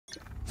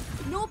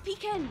No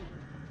peeking.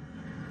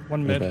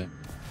 One mid. Okay.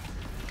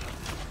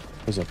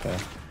 Who's up there?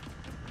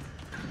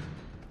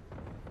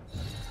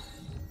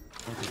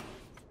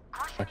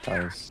 Back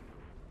tires.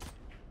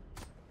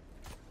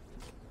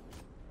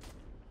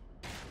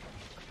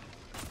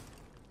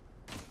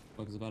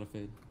 Fuck is about to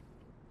fade.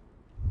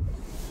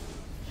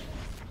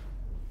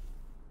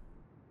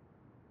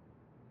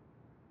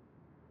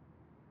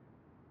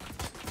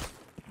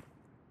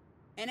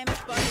 Enemy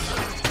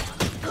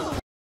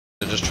spotted.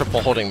 They're just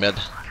triple holding mid.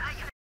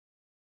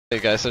 Hey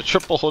guys, they're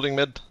triple holding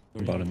mid.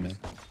 Bottom mid.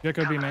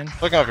 Gecko B main.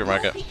 Looking off your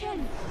market.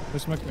 Who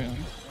smoked me?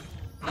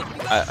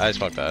 I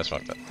smoked that, I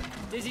smoked that.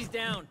 Dizzy's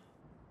down.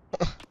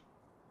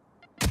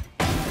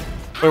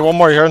 Wait, one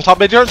more, you're on top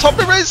mid,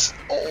 raise!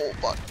 Oh,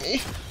 fuck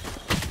me.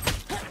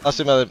 Last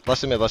two mid,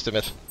 last two mid, last two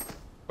mid.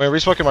 Wait,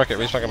 resmoke your market,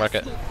 resmoke your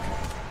market.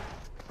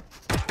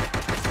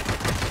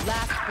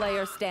 Last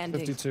player standing.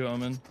 52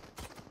 Omen.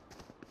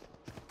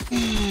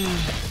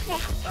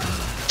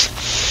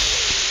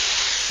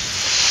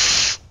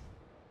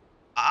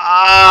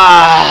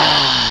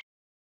 Ah,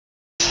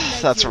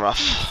 that's rough.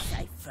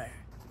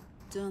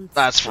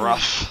 That's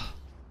rough.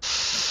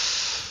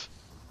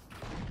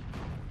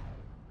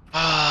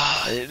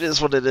 Ah, it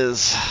is what it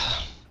is.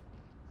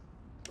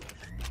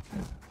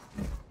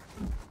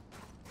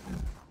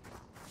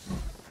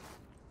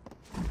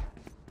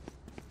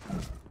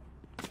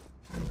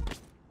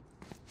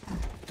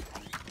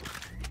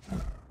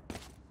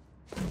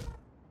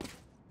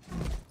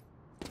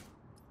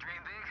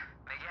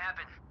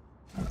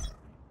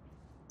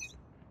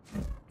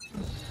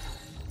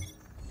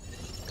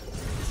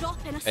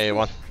 Hey,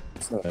 one.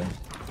 It's not there.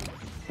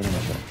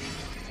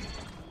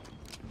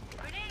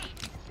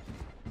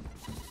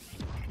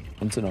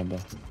 One's a number.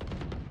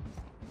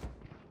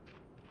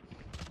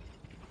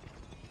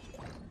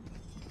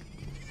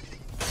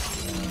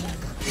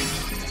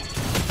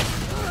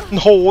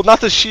 No,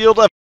 not the shield.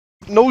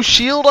 No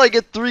shield, I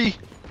get 3.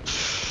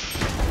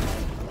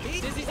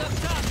 Dizzy's up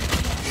top.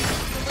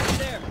 Right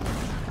there.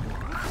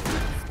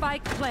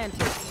 Spike planted.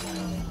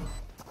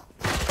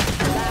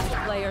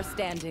 Last player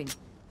standing.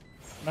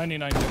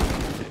 99.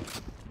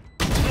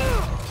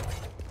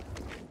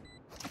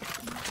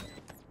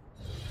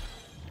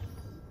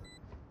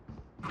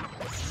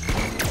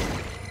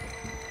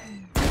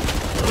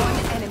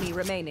 One enemy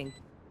remaining.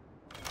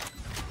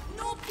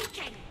 No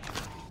peeking.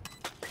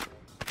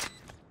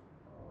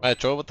 I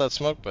drove with that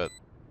smoke, but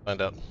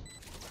find out.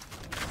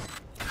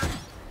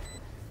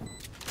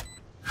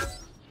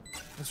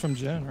 That's from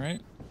Jen, right?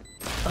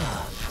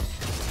 Yeah,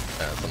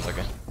 sounds like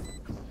it.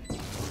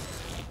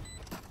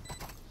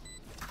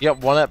 Yep,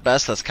 one at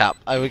best. That's cap.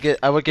 I would get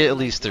at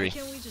least 3,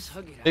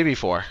 maybe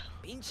 4.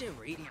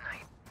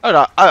 Oh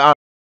no, I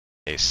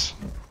case.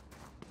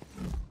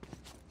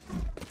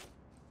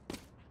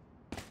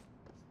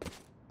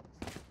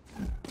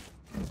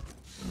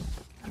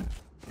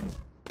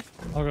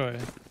 I'll go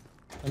ahead.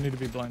 I need to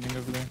be blinding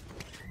over there.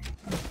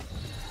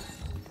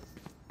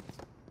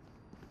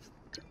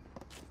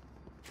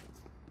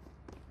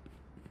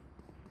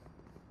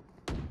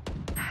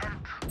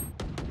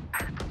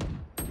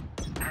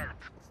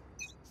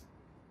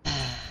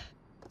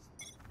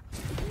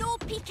 No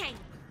peeking.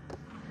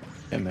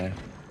 Hey man.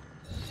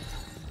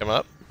 Coming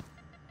up.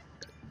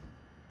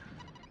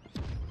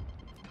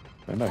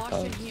 Right back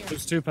tires.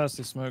 There's 2 past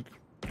the smoke.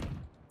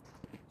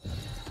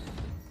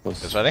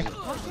 Is ready?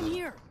 Caution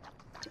here.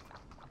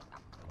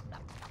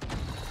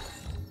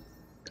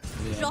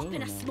 Yeah, Drop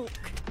in a smoke.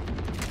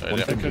 Right,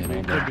 yeah. It could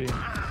be, could be.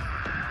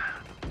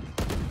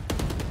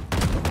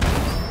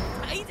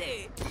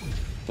 Heidi.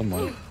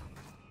 Someone.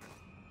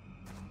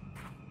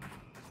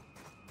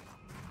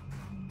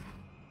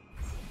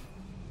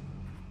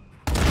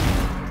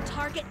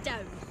 Target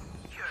down.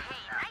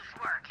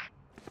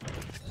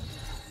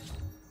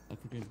 I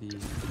forget the.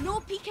 No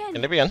peeking.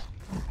 Can they be in?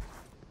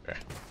 Okay.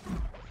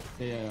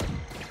 Yeah.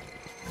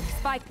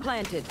 Spike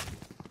planted.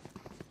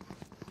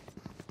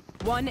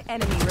 One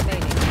enemy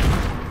remaining.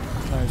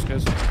 Nice,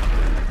 guys.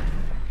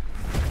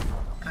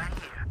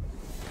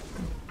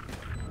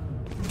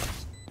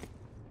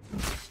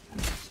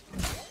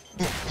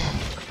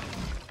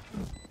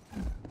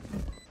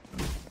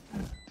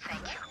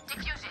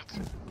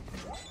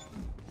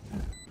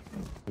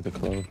 With the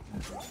Clove.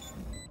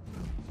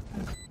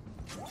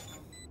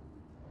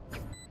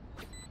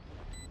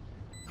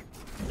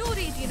 No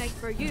easy night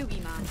for you, wee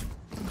man.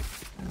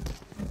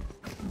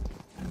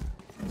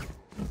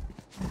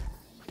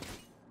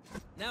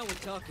 Now we're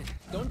talking.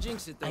 Don't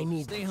jinx it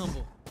though. Stay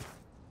humble.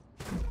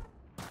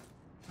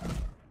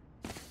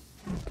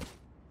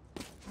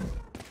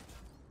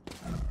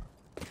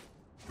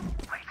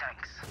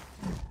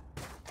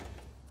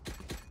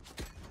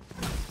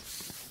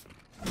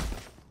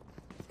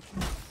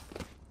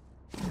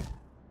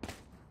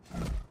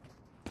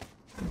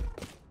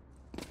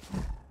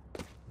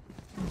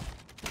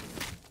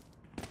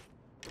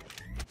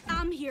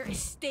 I'm here to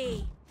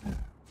stay.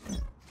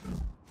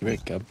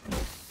 Great cab.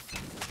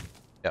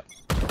 Yep.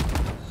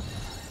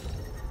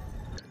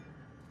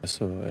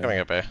 So Coming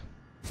up, eh?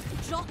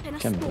 Drop in a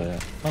Can't smoke. play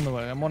it. On the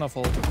way, I'm one off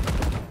hold.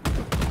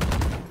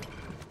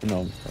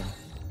 No, bro.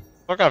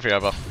 Look out for your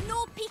elbow.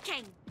 No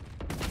peeking.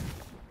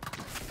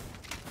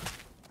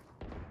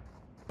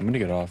 I'm gonna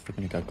get off.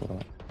 I'm gonna go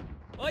off.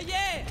 Oh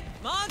yeah!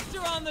 Monster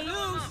on the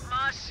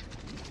loose!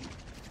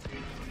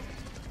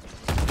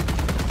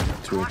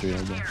 2 or 3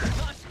 elbow.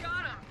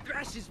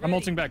 I'm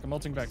ulting back. I'm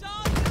ulting back.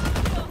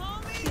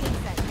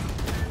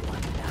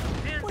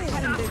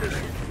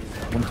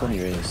 120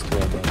 raise, 2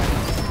 elbow.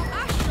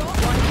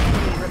 One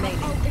enemy remaining.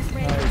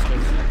 Nice,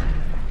 guys.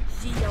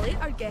 See you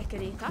later,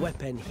 Gekkonator.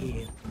 Weapon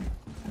here.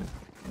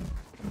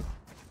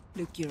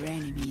 Look your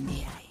enemy in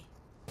the eye.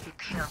 It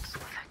helps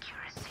with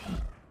accuracy.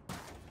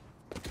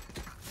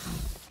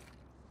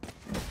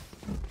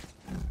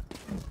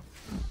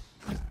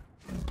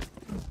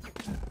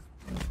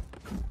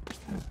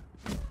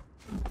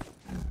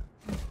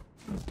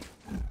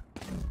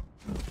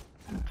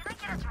 Can I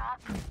get a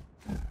drop?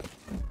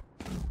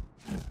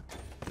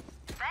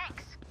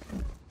 Thanks.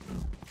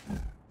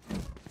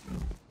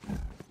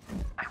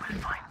 I will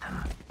find them.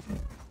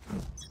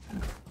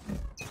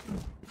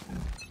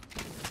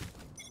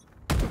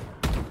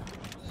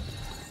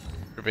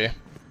 Could be.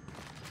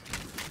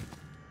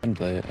 And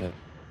play it.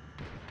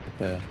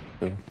 Yeah,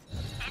 2. Enemy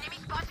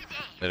spotted A.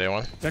 Did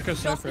anyone? Gecko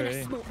Drop Cypher in a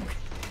A. smoke.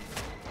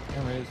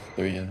 Anyways.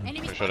 3, yeah. Enemy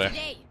Where should spotted I?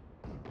 A.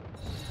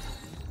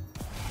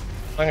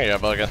 I'm gonna get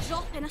elbow again.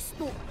 Drop in a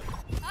smoke.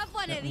 Have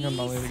one Yeah, of I'm gonna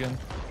molly it these. again.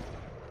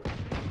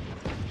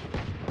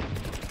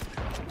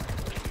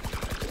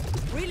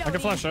 Reloading. I can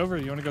flash over.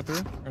 You wanna go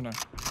through? Or no?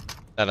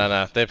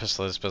 No. They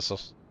pistols.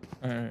 Pistols.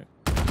 Alright.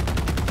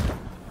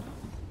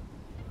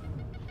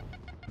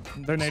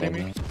 They're nading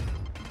me.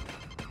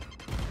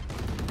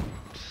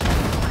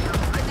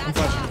 I'm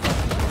flashing.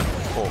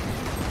 Cool.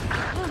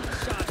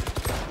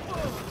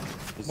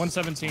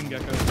 117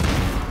 Gecko.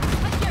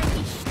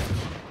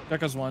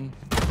 Gecko's 1.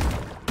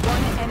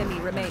 One enemy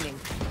remaining.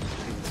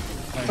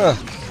 Nice. Huh.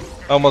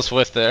 Almost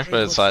whiffed there,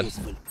 but it's fine.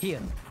 Here.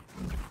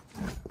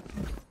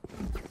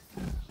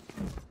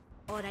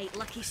 Alright,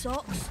 lucky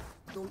socks.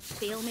 Don't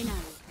fail me now.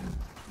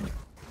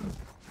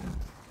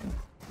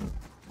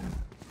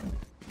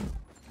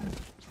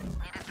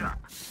 Need a drop.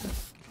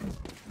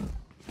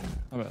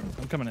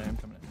 I'm coming in. I'm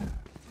coming in.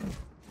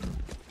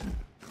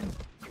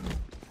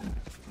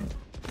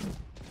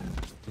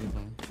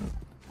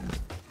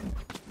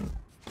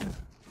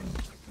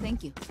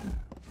 Thank you.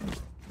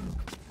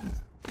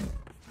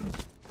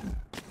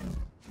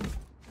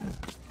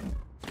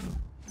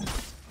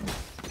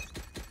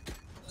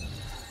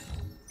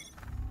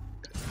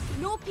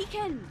 No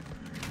peeking.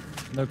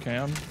 No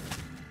cam.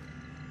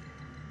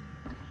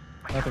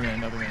 Nothing in.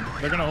 Nothing in.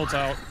 They're gonna ult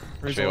out.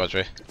 Watch me. Watch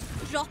me.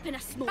 Drop in a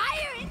smoke.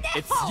 Fire in the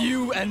It's hole.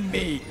 you and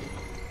me.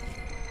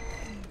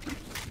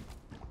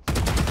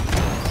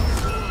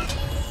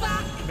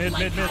 Back Mid,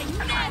 like mid, mid. I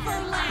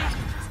never left.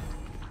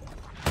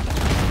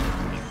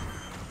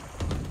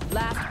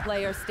 Last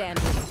player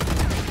standing.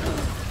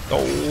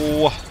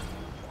 Oh.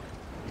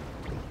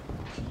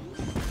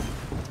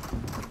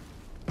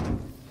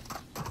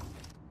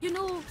 You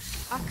know,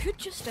 I could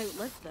just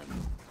outlive them.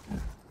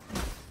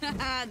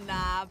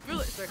 Nah,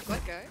 bullets are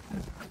quicker.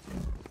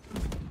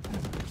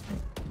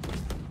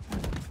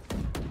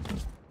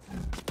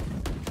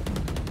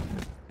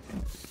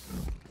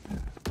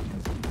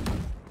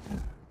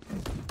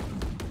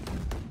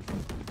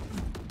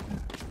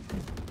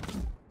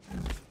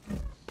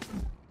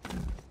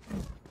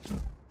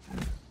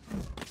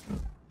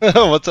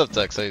 What's up,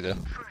 Tex? How you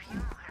doing?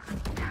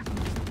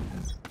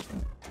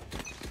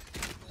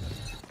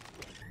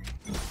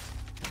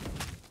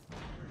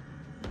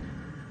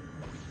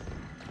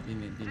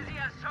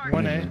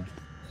 One A.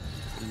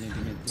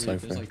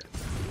 Cypher.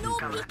 No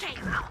peeking.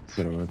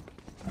 Gotta work.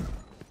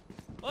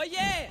 Oh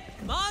yeah!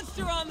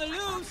 Monster on the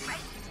loose!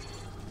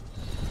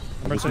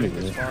 I'm rotating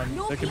for spawn.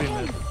 No They could be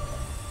mid. peeking.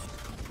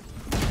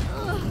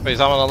 Wait,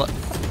 he's on the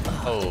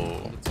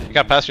Oh. You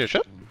got past your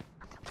trip?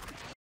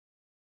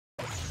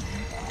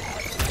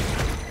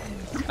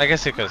 I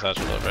guess he could have touched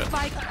a little bit.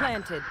 Spike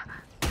planted.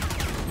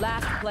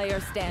 Last player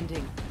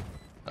standing.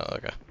 Oh,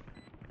 okay.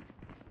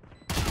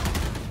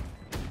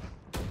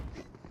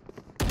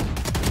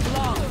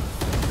 Long.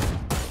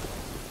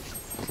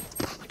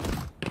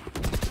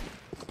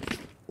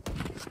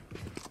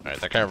 Alright,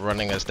 they're kind of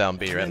running us down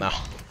B right now.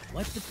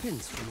 What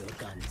depends from your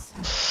guns?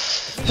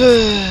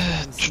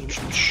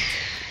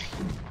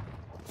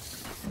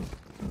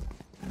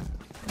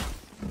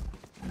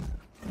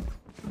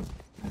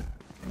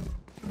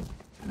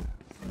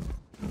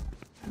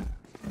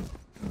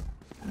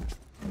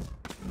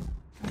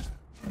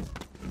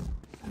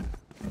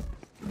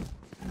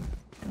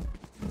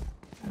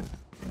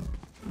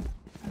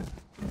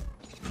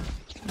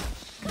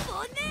 Come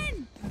on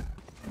then.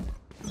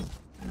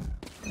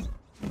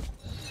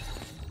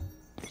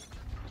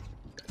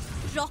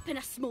 Drop in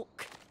a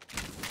smoke.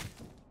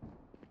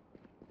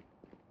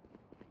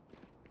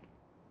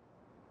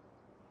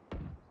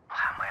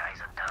 My eyes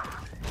are down.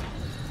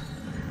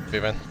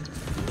 B-man.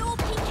 No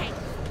peeking.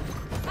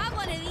 Have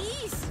one of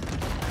these.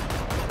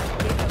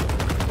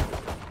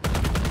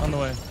 On the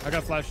way. I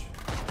got flash.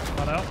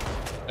 Not out.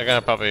 They're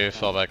gonna probably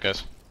fall back,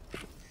 guys.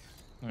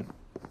 Alright.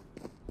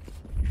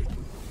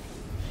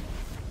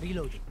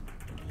 Reloading.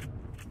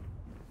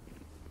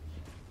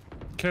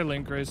 Okay,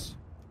 Link, Grace.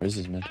 Where's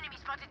his mid? Enemy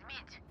spotted mid.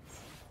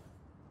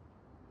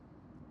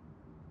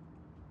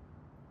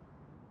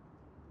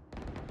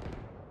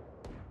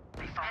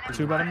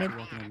 Two bottom mid.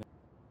 Walking on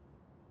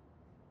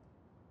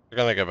They're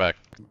gonna get back.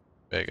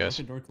 Hey the guys.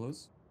 door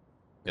closed.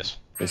 Yes.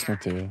 They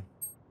smoked too.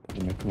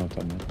 Top mid, come on,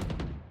 top mid.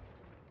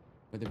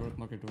 But they broke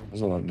market door.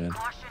 There's a lot mid.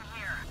 Caution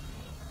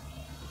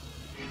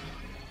here.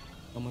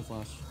 Someone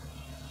flash.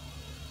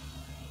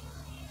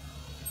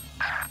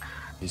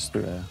 He's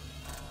through A.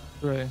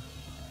 Right.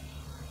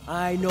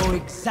 I know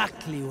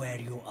exactly where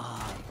you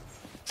are.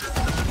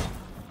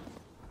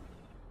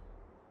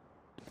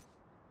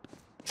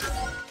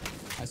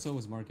 I saw it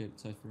was market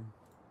cipher.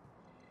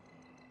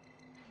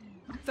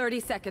 30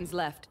 seconds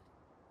left.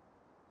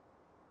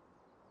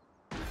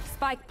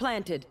 Spike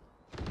planted.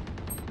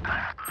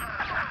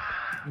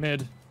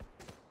 Mid.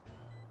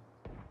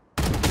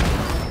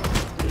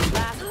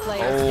 Last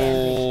player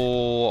standing.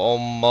 Oh,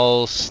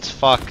 almost.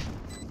 Fuck.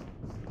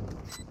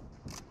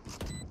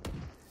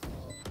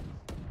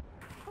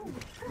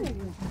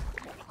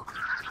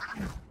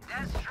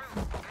 That's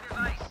true. Good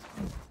advice.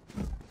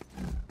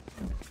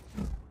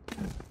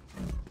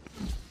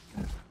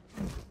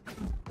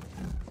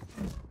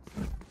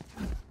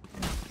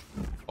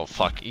 Oh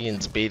fuck,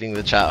 Ian's baiting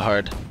the chat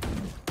hard.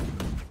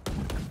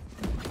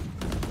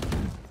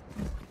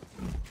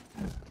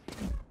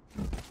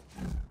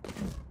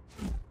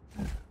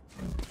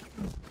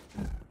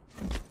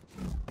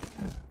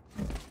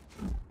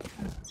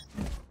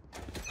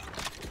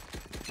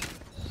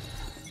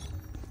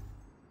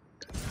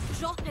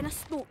 Drop in a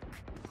smoke.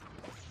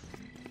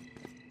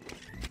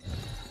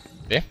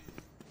 Okay.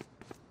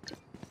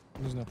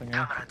 There's nothing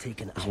here.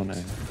 Taken There's out. one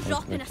A.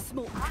 Drop in a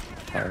smoke.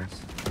 Tires.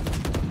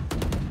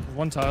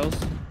 One tiles.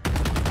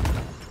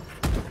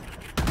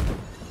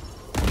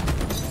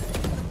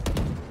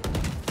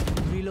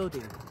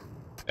 Reloading.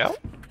 Yeah.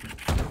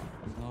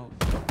 No.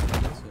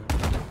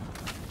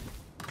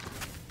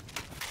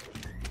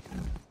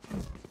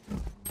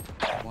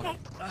 One.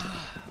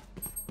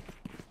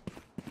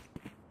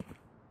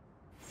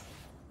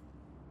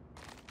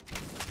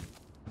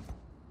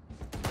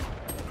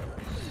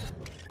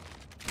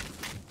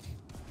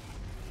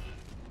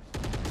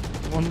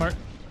 One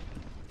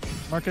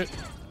market.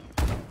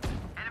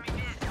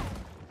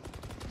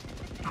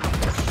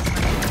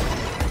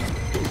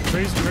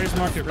 Raise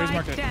market. Raise Spike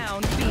market.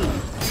 down B.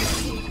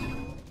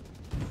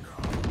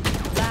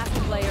 Last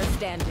player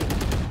standing.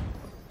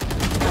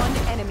 One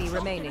enemy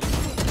remaining.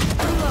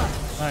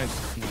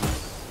 Nice.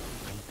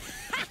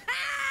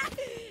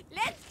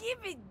 Let's keep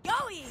it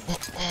going.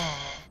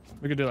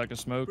 We could do like a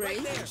smoke.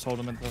 Just hold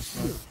him in the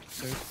smoke.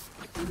 Safe.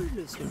 Never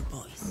lose your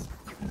voice.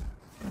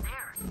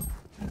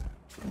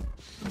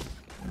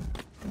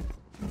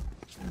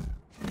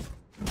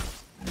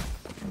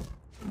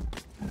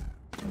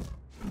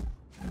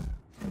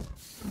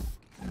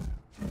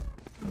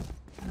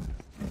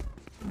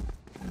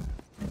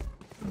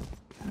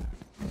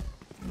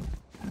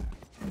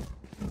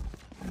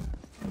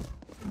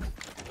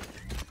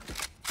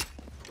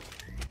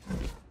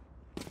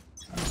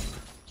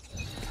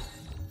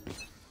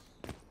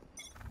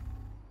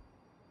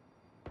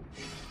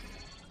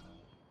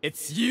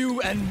 It's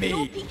you and No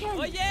me. peeking.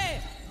 Oh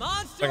yeah!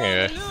 Monster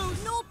Okay. on the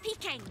loose! No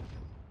peeking.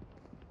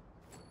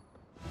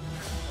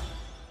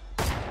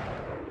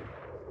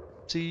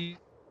 See.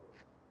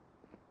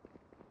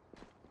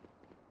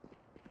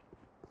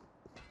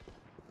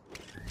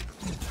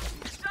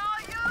 Saw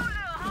you,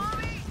 little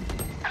homie.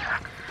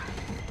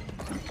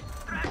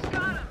 Thresh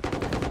got him.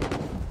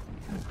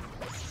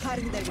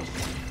 Cutting their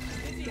vision.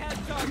 Busy has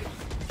target.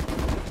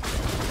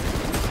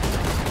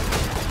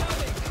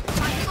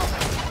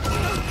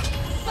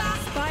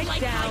 Spike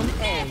Like down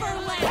I A. never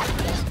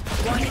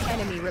left. One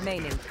enemy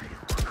remaining.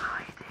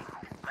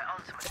 My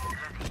ultimate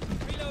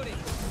is ready. Reloading.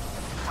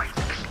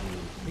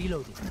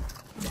 Reloading.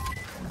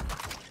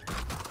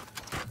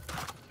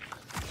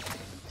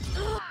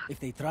 If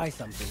they try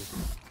something,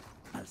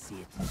 I'll see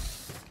it.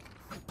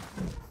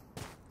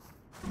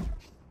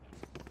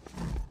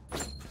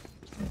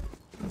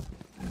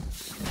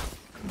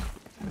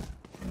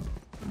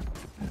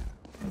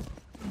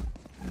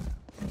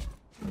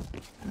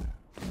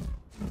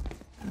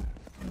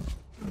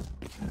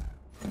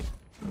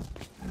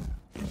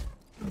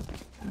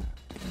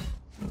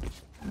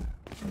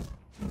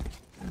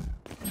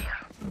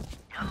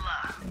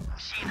 Yalla,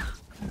 Sheena.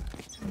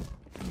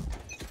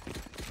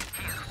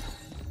 Here.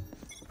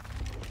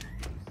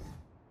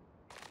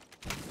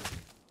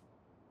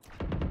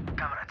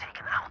 Camera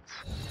taken out.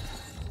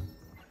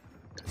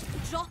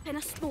 Drop in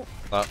a smoke.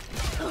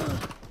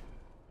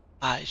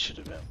 I should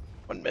have been.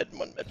 One mid.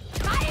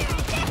 Fire in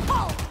the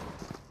hole.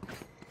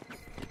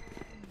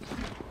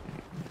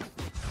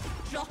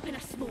 Drop in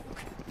a smoke.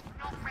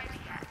 Not ready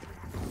yet.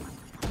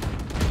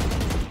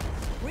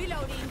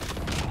 Reloading.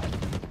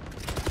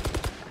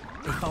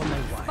 They found my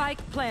wife.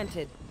 Spike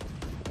planted.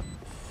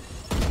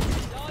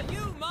 It's all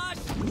you, Mosh!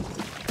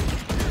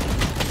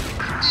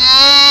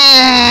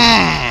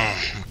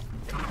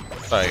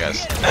 Sorry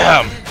guys.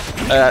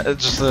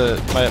 It's just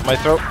my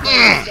throat.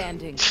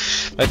 Standing.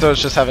 My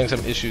throat's just having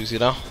some issues, you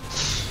know.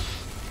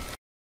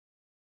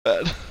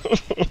 Bad.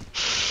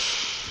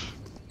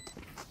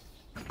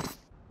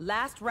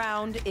 Last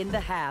round in the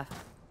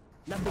half.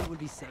 Nothing will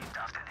be saved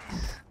after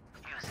this.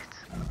 Use it.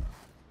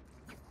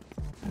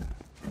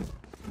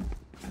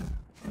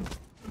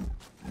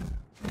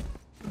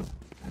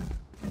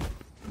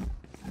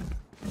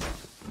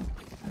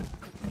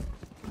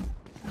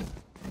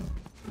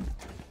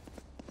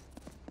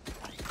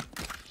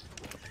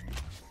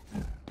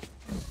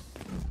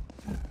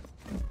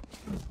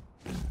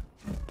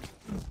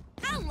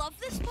 I love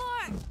this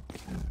part.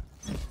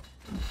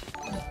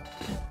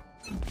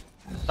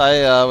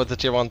 Hi, with the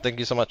tier 1, thank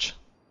you so much.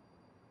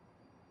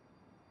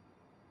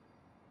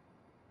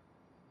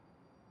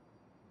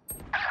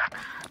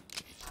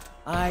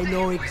 I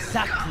know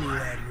exactly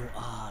where you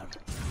are.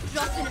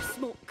 Drop in a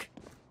smoke.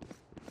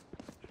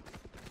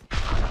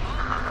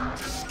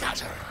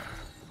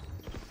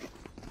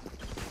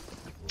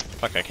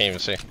 Fuck, I can't even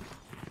see.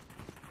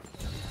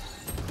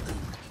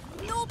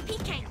 No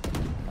peeking.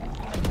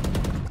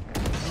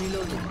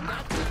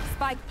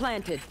 Spike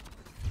planted.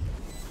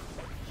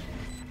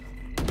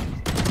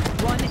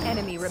 One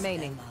enemy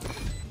remaining.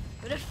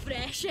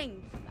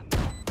 Refreshing.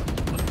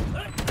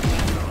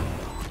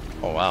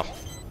 Oh wow.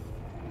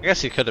 I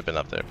guess he could have been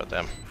up there, but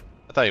damn.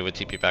 I thought he would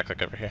TP back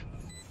like over here.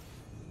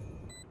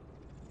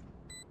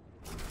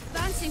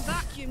 Dancing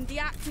vacuum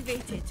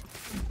deactivated.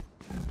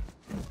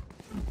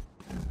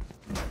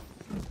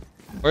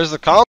 Where's the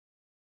comp?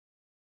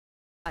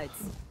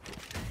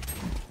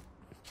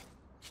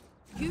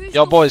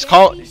 Yo boys,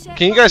 call.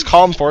 Can you guys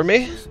calm for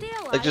me?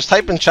 Like just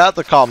type in chat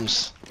the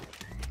comms.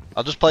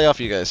 I'll just play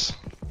off you guys.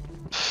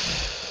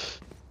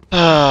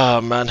 Ah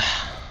man.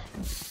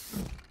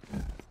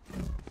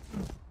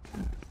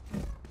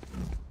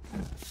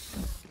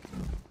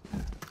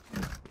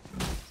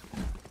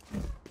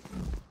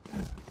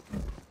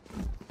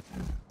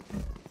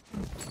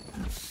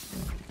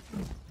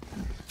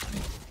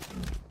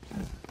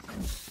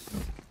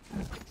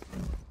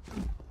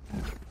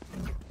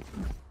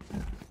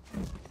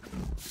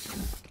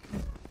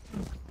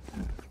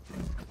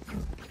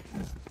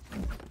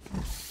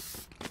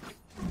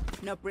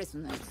 No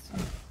prisoners.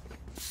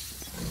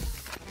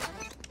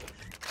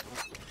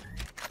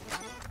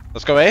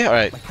 Let's go A?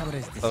 Alright.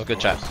 Sounds good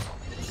chat.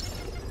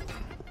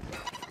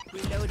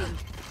 Reloading.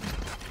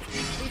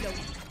 Reload.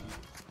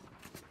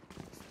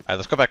 Alright,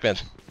 let's go back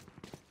mid.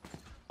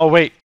 Oh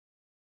wait.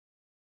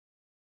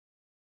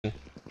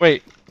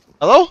 Wait.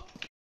 Hello?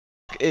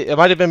 It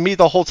might have been me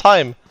the whole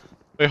time.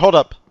 Wait, hold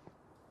up.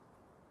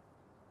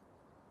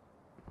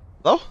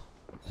 Hello?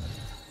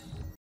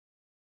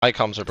 My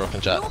comms are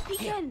broken, chat. No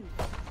peeking.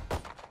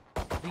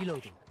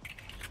 Reloading.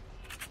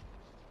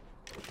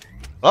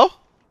 Hello?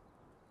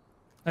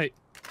 Hey.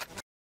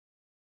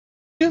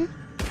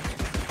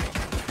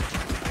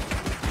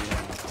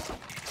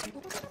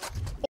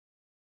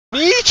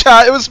 Me,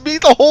 chat! It was me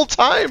the whole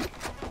time!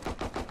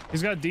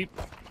 He's got deep.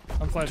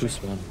 I'm flashing. Two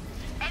spawn.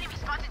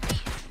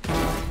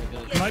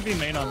 He might be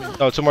main on me.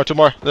 No, two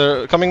more.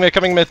 They're coming mid.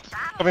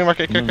 Coming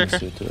market. I'm Care. on this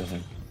too, I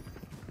think.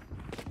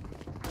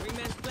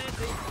 Wingman's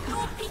planting.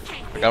 No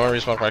peeking. I got my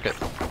respawn market.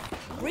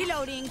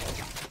 Reloading.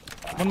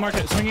 One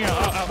market swinging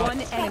out. One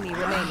enemy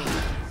remaining.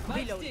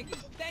 Spike sticky.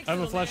 Thanks, I have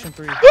a little flash man. in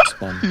 3.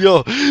 Spawn.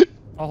 Yo,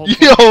 I'll hold.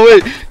 yo,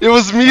 wait! It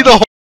was me the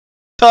whole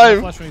time.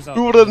 Flash when he's out.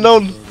 Who would have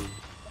known?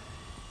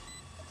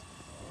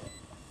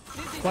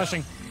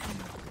 Flashing.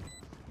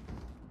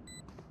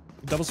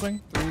 Double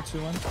swing. 3,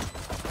 2, 1.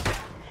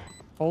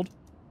 Hold.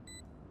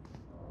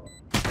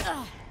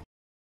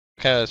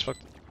 Okay, that's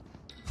fucked.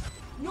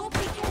 No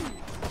peeking.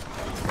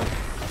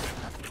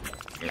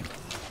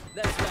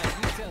 That's right,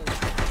 you tell me.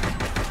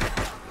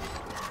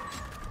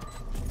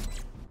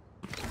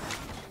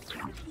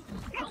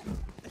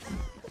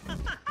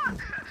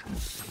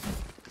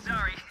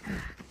 Sorry.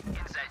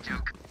 Inside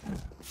joke.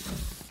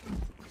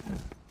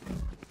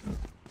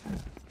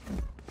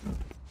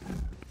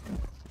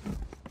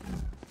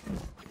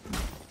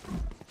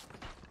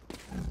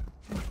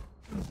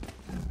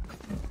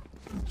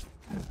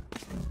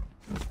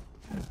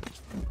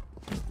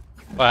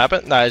 What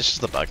happened? Nah, it's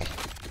just a bug.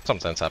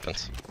 Sometimes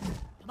happens.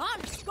 Come on,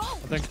 let's go. I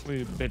think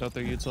we bait out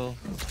their util.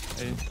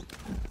 Hey.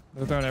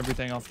 They're throwing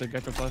everything off the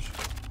Gecko flash.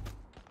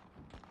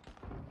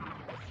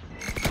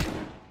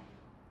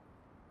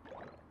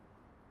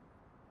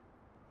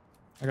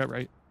 I got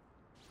right.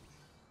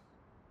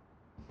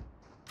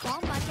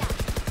 Bomb back out.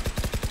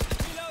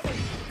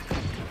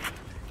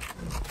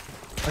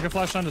 I can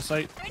flash onto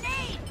site.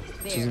 Grenade.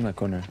 She's in that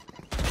corner.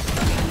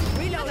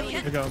 Reloading.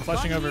 Here we go. I'm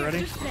flashing over.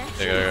 Ready?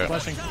 There you go.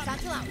 Flashing.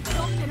 Satchel out.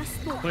 Drop in a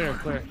smoke. Clear. I'm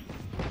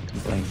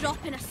playing.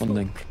 Drop in a One smoke.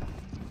 link.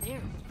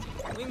 There.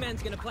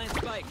 Wingman's gonna plant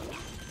spike.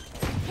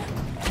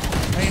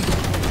 Main.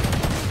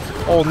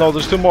 Oh no,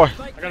 there's two more.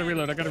 I gotta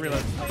reload.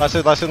 Last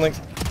hit link.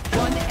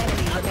 One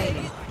enemy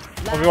remaining.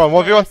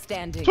 1v1.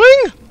 Standing.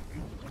 Swing!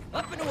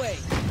 Up and away.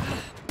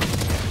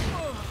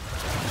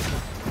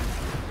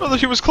 Brother,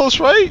 he was close,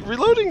 right?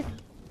 Reloading.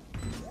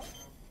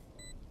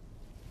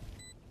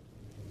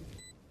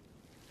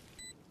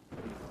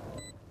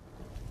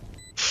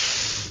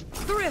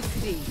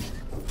 Thrifty.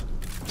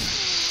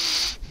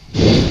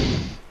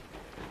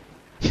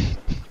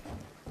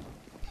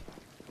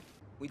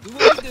 We do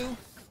what we do.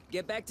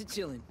 Get back to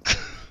chilling.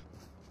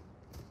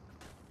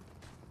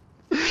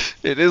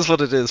 It is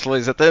what it is,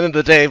 boys. At the end of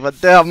the day, but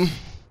damn.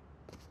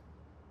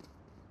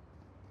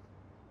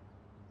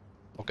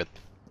 Oh, good.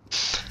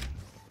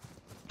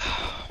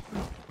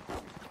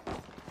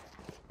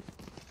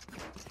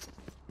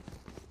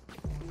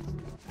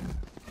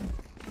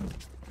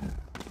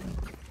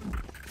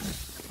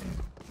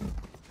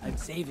 I'm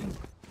saving.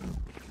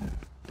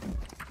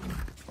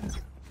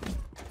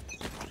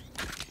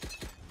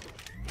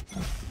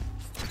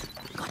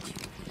 Got you.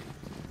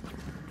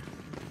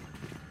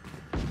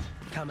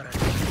 Camera.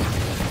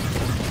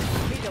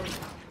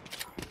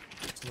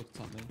 Let's look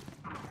top mid.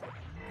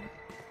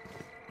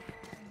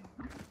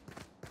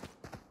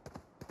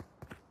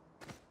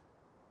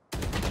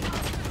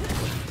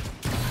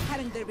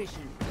 Having their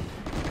vision.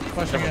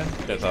 Flash again.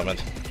 There's that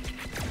mid.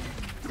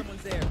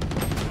 Someone's there.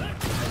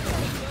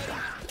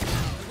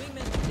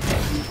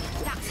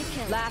 That's a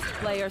kill. Last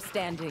player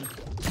standing.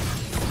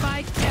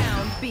 Spike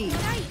down B.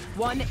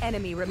 One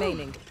enemy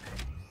remaining.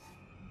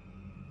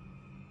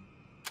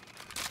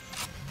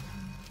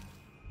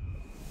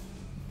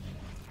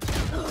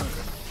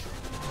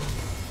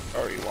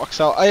 Oh, he walks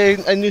out. I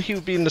knew he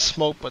would be in the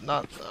smoke, but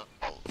not.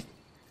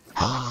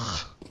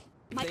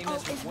 My They ult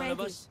mess with is one of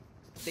ready. us.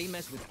 They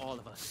mess with all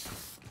of us.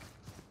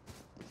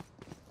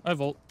 I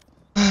vault.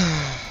 You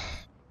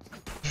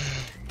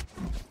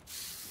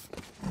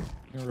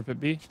gonna rip it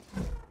B?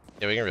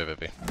 Yeah, we can rip it,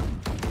 B.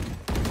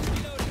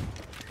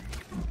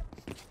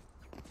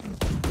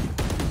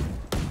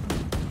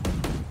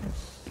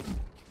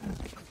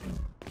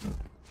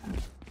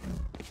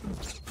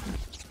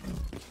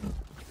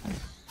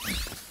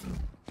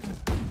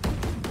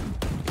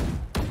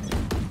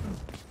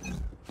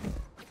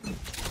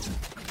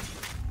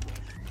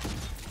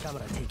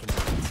 Camera taken.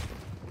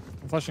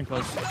 I'm flashing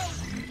close.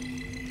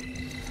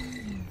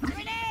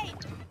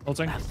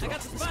 Ulting. I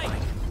got the spike.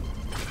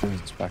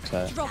 It's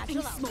backside.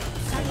 Dropping smoke.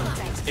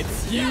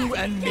 It's you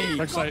and me.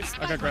 Backside.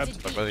 I got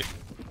grabbed. Fuck, buddy.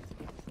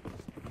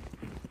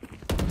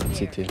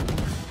 CT.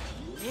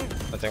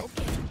 I think.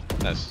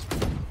 Nice.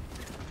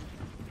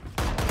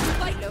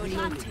 Spike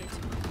planted.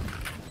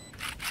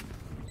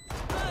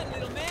 Run,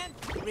 little man.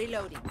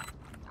 Reloading.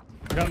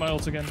 I got my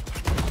ult again.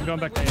 I'm going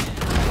back to A.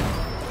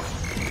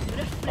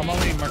 I'm on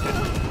the market.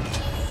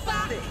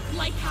 Back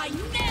like I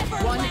never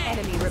One left.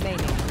 enemy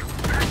remaining.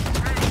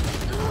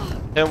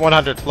 Hit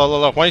 100. Low, low,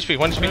 low. 1 HP,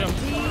 1 HP.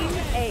 Team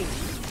A.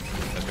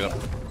 Let's go.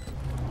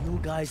 You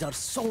guys are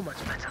so much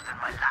better than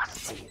my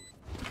last team.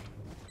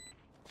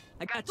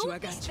 I got you, I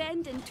Don't got be you.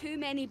 spending too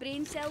many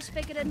brain cells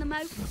figuring them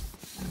out.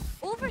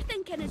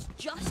 Overthinking is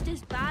just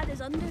as bad as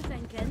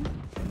underthinking.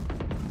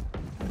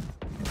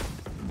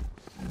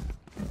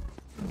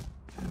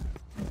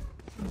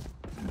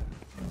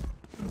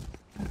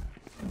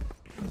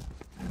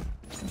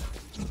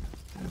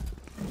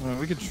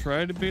 We could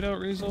try to bait out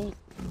result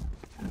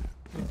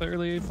with the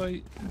early A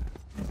fight.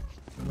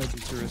 It might be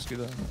too risky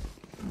though.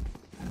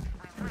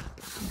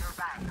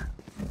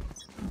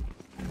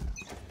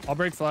 I'll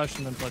break flash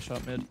and then flash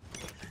out mid.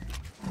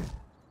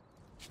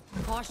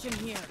 Caution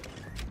here.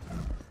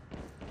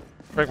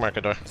 Break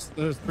market door.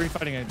 There's 3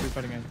 fighting A, 3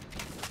 fighting A.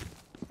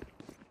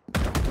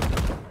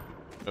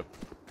 Yep.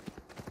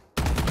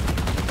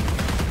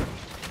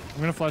 I'm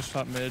gonna flash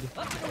top mid.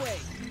 Up and away.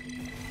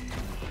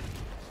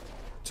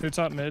 2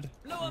 top mid.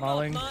 Blow him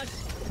Mauling. off, Mosh.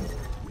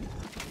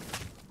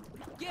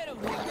 Get him,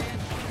 man.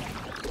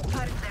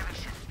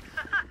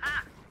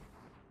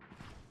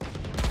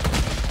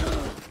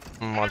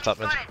 On top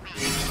mid.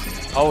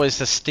 Always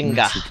the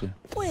stinger. CT.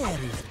 Where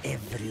is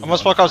everyone? I'm gonna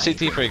smoke out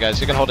CT for you guys.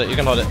 You can hold it. You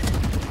can hold it.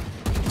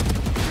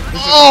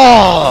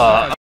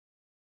 Oh!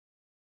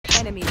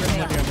 Enemy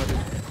remaining.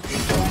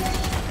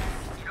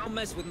 Don't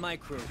mess with my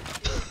crew.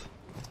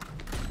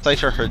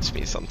 Cypher hurts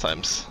me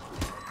sometimes.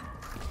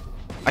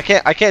 I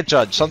can't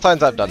judge.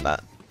 Sometimes I've done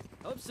that.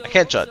 Hope so, I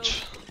can't hope so.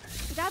 judge.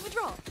 Did I have a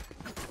drop?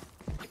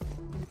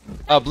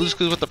 Blue's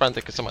clues with the brand.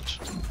 Thank you so much.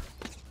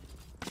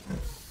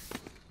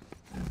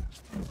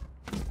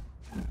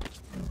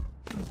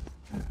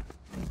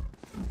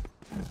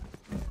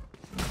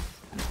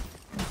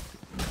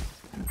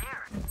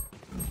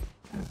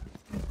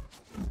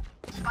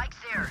 Spike's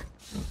there.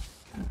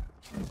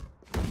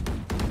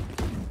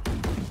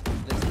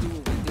 Let's do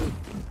what we do.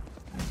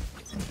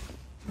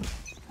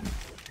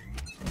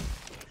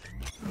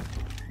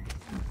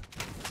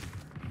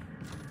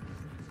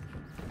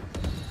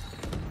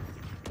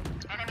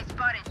 Enemy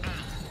spotted B.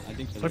 I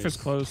think there Cypher's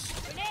is. close.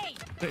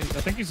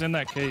 I think he's in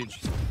that cage.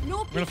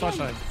 No I'm gonna flash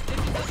side.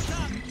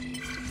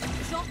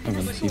 I'm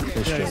gonna see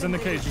push Yeah, he's it. in the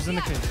cage. He's in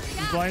the cage.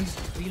 He's blind.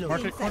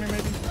 Market corner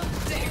maybe.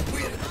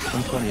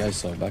 120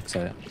 Yayster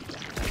backside.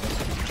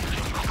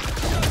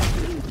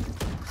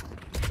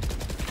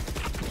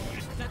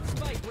 That's the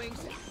spike, Wings.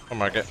 I'll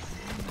mark it.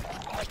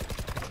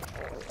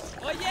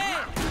 Oh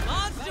yeah!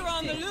 Monster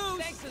on the loose!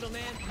 Thanks, little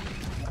man.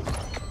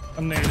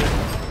 I'm naded.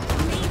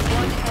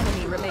 One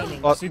enemy remaining.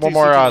 Oh, CT, one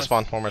more CT.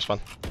 spawn. One more spawn.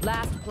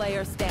 Last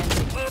player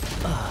standing.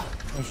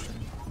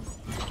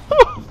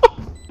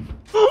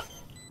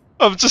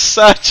 I'm just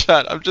sad,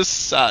 chat. I'm just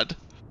sad.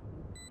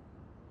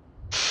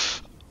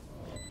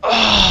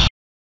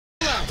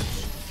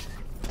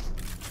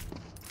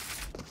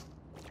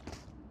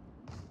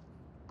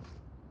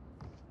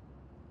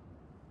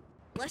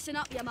 Listen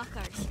up, you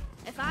muckers.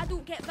 If I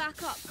don't get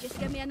back up, just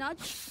give me a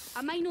nudge.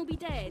 I might not be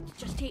dead,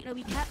 just taking a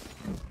wee kip.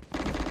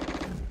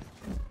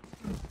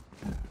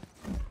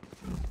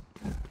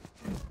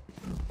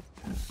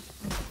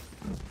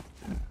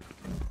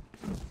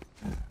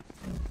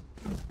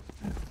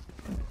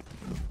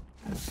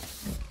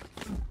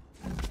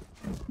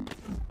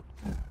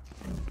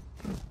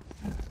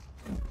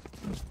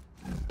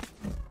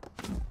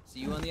 See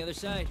you on the other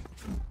side.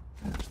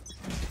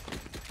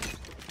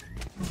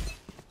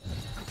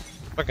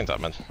 Fucking top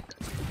man.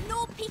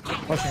 No peeking.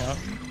 Pushing up.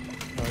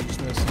 Oh, I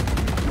just missed.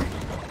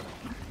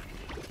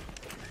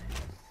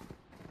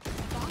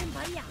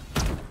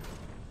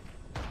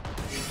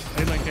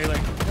 A-Link,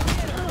 A-Link.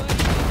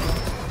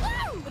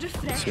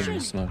 Shooting Refreshing.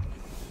 smoke.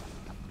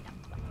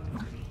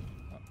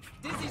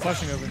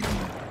 Flashing over.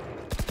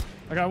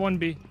 I got one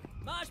B.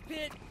 Mosh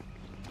pit.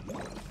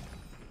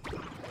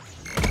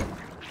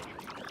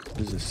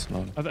 This is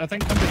smoke. I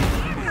think I'm B.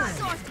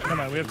 Come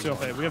on, we have 2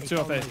 off A. We have 2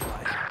 off A.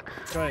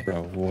 Go ahead.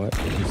 Bro, what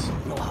is...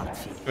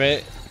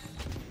 Wait.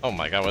 Oh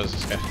my god, what is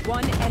this guy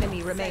One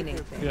enemy remaining.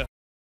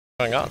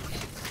 going on?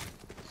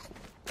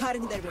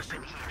 Cutting their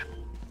vision.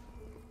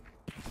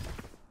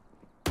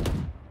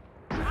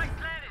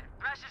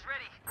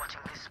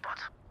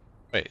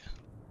 Wait. Did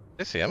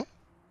I see him? Am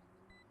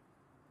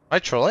I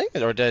trolling?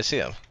 Or did I see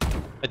him?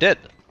 I did.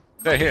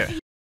 Right here.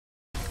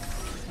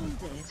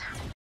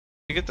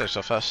 You get there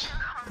so fast.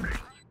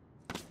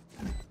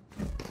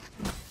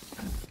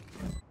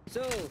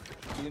 So,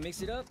 do we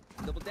mix it up?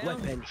 Double down?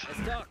 Weapon.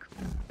 Let's talk.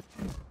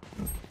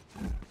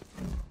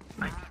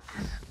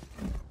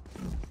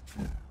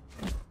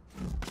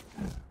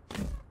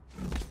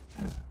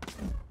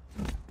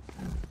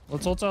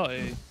 Let's ult out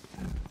A.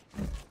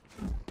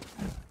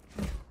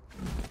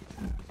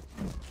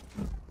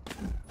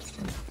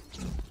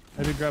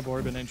 Maybe grab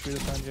orb and entry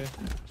this time, Jay.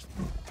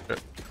 Sure.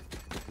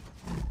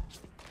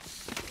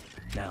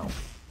 Now,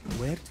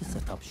 where to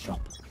set up shop?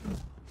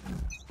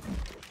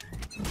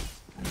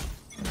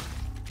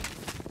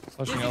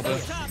 Pushing elbow.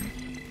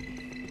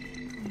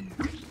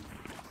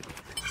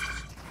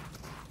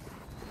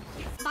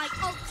 My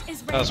ult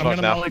is No ready. smoke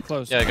gonna now. molly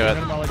close. Yeah, go I'm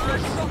ahead. gonna molly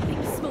close.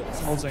 Dropping smokes.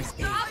 Holding.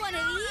 Got one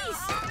of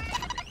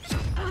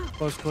these.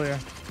 Close clear.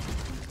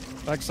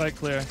 Back side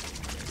clear.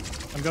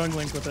 I'm going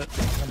link with it.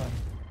 Come on.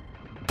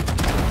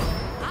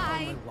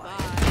 Hi.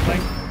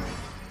 Flank.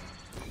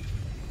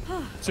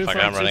 Two Fuck,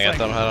 flanks, I'm running two at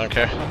them. flank. I don't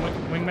care.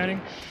 I'm wingmanning.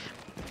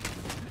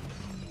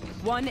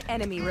 One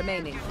enemy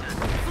remaining.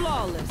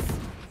 Flawless.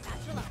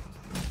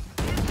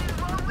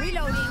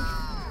 Reloading.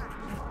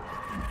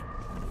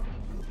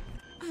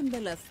 I'm the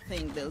last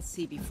thing they'll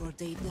see before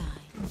they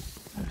die.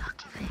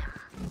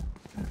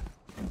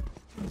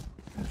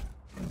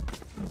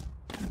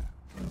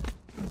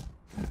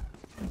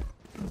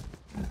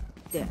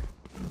 There.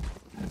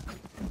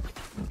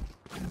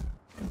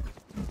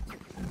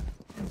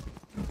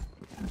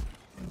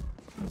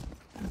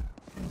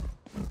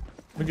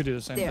 We could do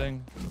the same There.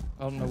 thing.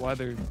 I don't know why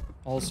they're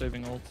all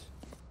saving ults.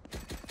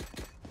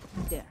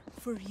 There.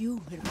 For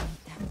you, Hermanita.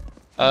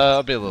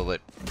 I'll be a little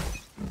late.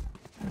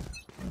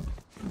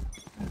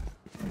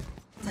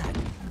 Tag.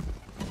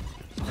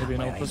 Maybe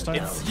an ult this time.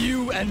 It's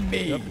you and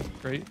me. Yep,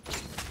 great.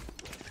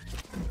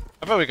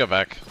 How about we go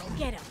back?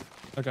 Get him.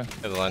 Okay.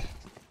 Hit the line.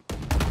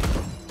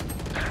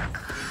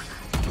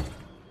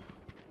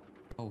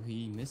 Oh,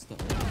 he missed it.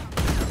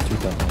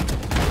 2000.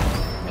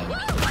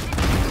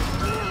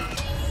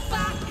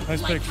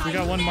 Nice pick. We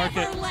got one market.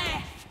 Never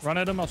left. Run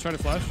at him. I'll try to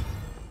flash.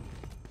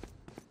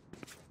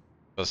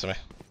 Close to me.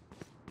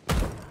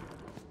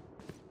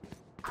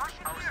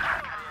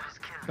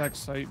 Back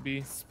site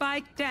B.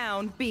 Spike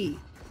down B.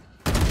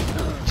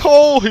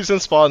 Oh, he's in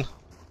spawn.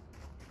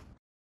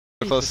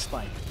 Close.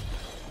 Spike.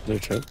 They're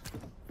choke.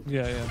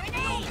 Yeah, yeah.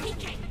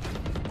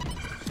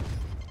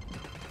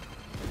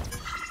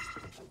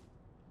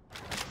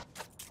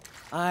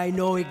 I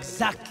know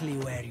exactly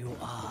where you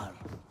are.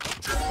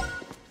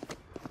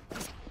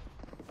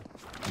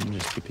 I'm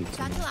just keep it.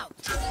 Battle out.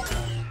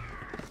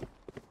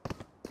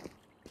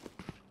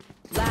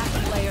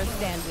 Last player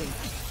standing.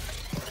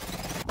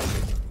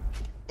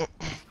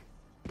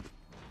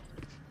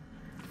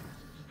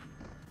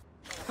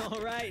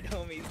 Alright,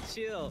 homies,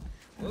 chill.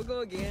 We'll go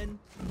again.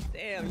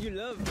 Damn, you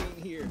love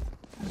being here.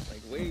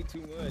 Like, way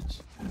too much.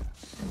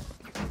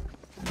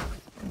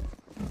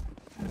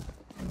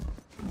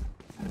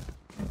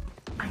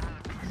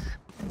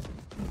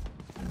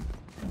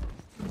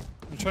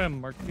 I'm try a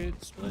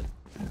market split.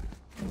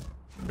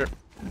 Sure.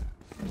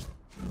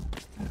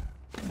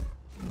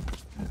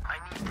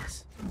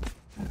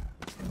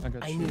 I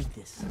got I you. need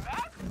this.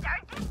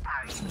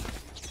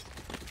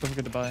 Don't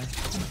forget to buy.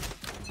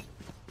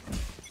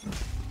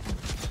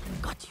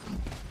 Got you.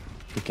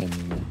 Freaking.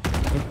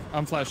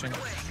 I'm flashing.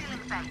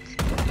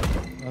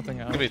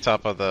 Nothing out. Could be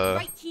top of the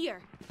Right here.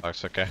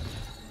 box. Okay.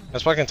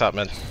 Let's walk in top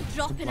mid.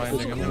 Drop in a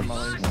Blinding him from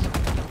mollies.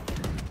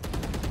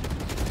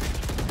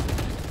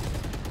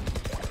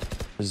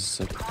 This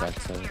is like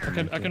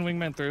backside. I can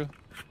wingman through.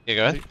 Yeah,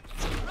 go ahead.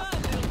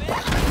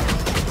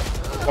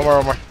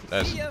 One more.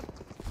 Nice.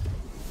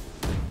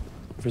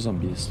 For some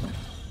beast.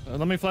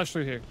 Let me flash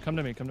through here. Come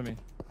to me.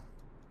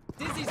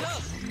 Dizzy's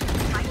up.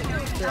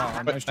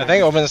 Oh, nice I try.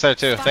 think Omen's there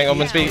too. I think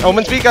Omen's B.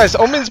 Omen's B, guys.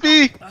 Omen's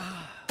B.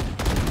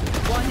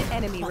 One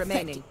enemy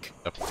remaining.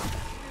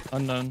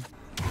 Unknown.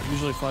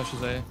 Usually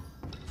flashes A.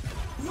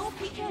 No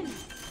peeking.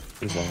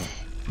 There's all.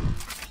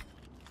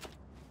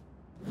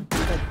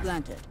 But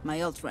planted. My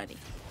ult ready.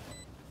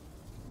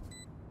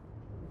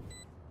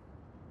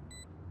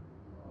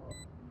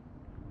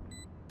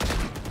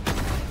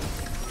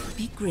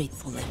 Be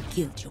grateful I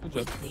killed you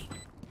quickly.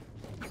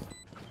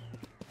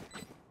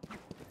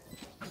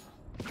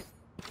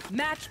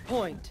 Match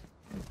point.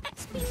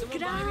 It's been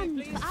grand,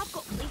 but I've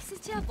got places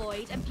to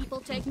avoid and people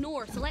to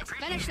ignore, so let's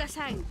finish this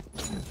thing.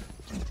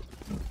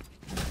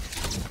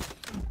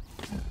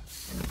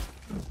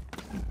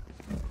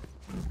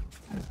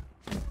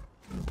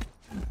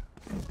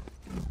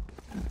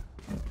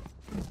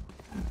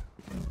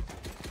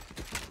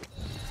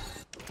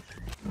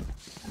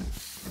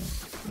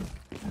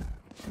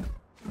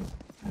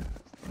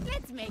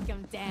 Let's make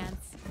them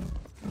dance.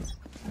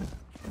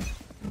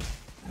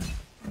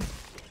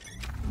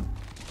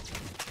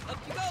 Up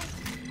you go.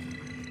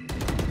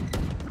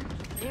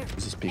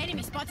 This is peak.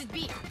 Enemy spotted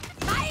B.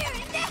 Fire in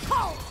the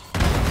hole!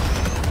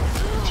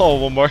 Oh,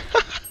 one more.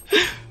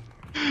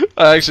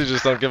 I actually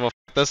just don't give a f.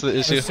 That's the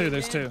issue.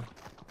 There's two.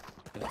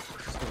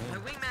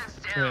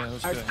 Yeah,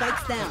 that's Our good.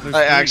 spikes down. There's I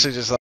three. actually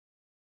just don't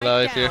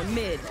know if you. Down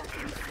mid.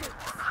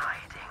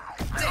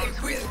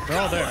 They're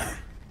all there.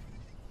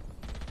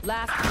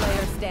 Last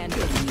player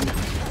standing.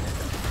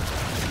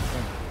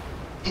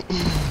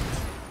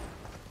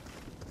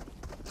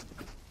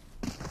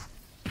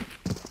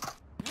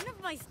 None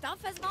of my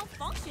stuff has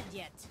malfunctioned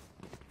yet.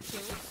 Can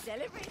we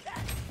celebrate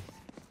that?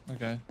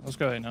 Okay, let's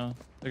go right now.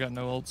 They got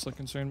no ults that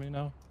concern me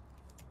now.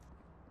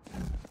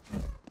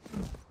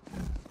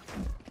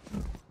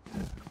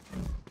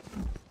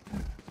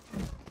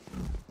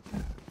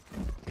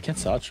 I can't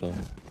satchel.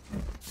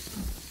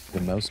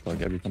 The mouse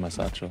bug every time I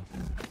satchel.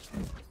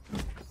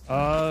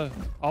 I'll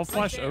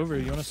flash over.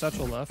 You want to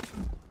satchel left?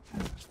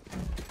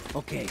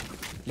 Okay,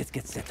 let's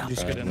get set up.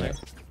 Just get in there.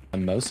 The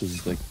mouse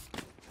is like.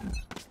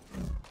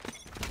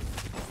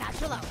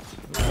 Satchel out.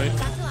 Wait,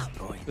 Satchel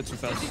out. bit too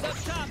fast. Up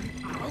top.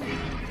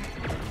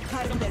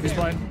 He's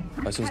blind.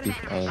 I supposed to be.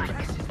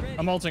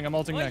 I'm ulting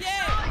next.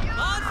 Yeah,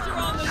 monster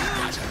on the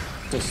loose.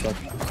 Still stuck.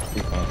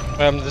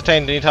 I'm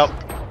detained. Need help.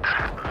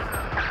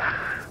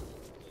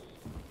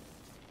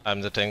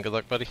 I'm detained. Good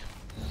luck, buddy.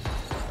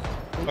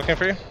 Looking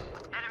for you.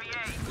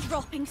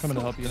 Dropping Coming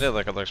to help I you. did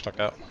like a lurk smoke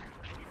out.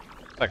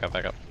 Back up.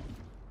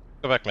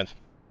 Go back mid.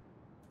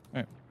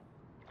 Alright.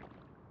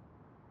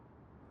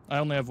 I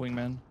only have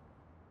wingman.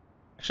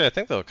 Actually, I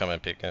think they'll come and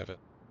peek if it.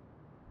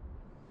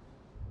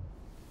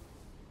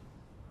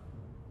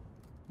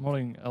 I'm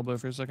holding elbow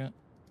for a second.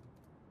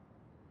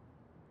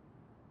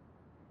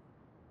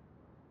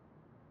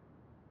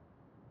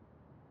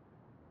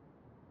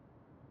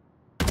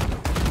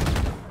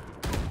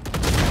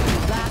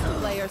 Last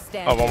player Oh,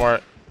 standing. one more.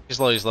 He's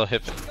low.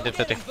 Hit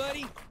 50.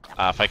 Buddy.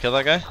 If I kill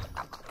that guy.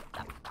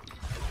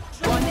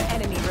 One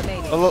enemy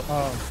remaining. Oh, look.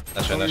 Oh,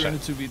 That's right. we're in a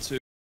 2v2.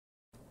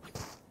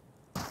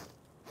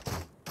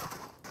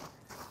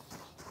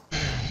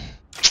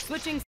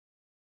 Switching.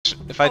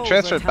 If I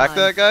transferred back to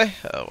that guy,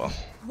 oh well.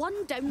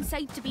 one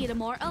downside to being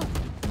immortal.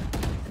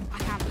 I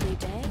can't play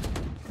dead.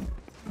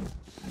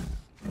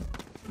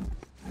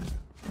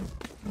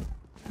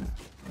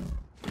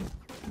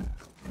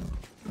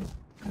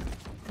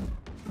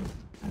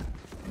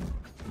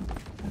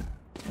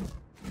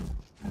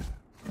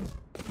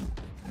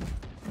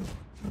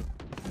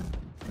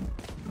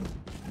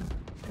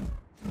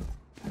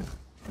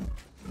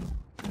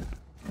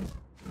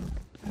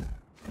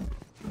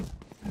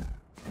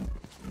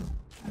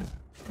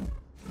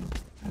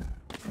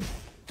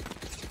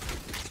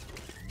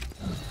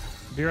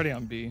 Be ready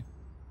on B.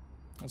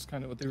 That's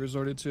kind of what they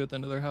resorted to at the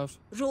end of their half.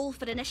 Roll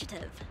for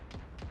initiative.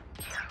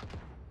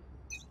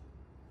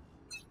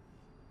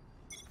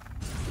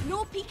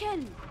 No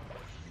peeking.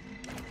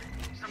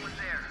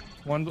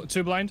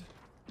 Two blind.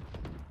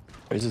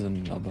 Raises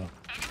an elbow.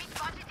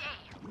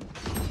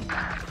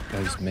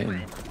 Guys,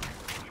 main.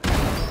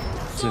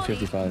 It's a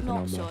 55 not an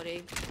elbow.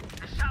 sorry.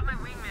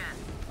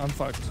 I'm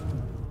fucked.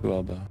 Two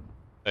elbow.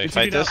 Hey, You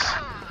fight took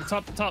it this.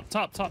 out.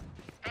 Top.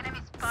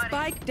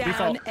 Spike down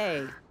Default.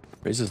 A.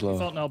 Raises low.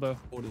 Felt an elbow.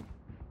 Holding.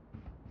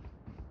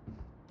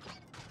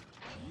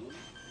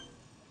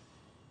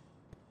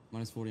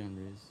 Minus 40 on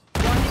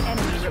raise. One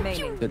enemy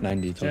remaining. Hit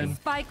 90 total. 10.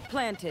 Spike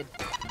planted.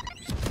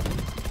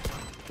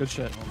 Good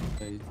shit.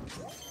 Okay.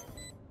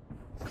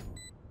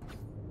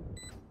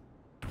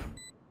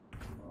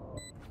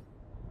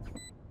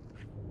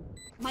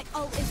 My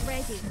ult is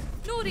ready.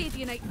 No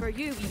Radianite for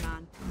you, wee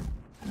man.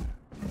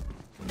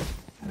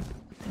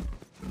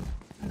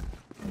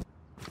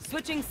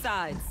 Switching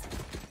sides.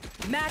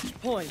 Match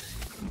point.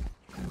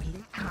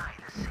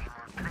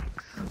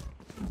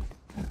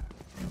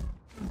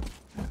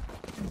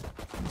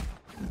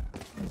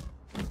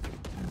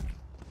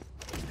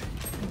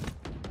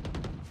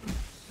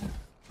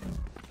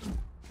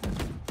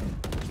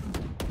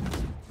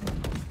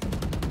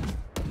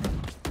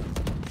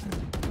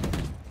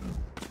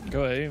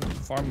 Go ahead,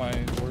 farm my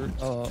orb.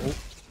 Oh.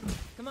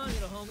 Come on,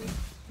 little homie.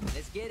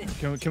 Let's get it.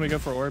 Can we go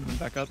for orb and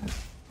back up?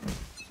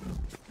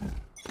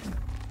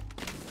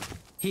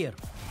 Here.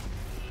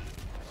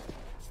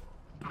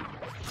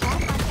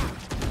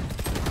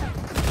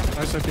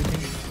 Nice, I'm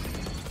peeking.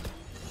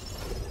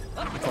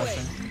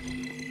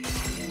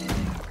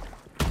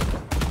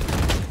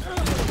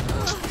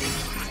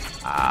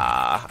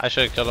 Ah, I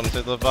should have killed him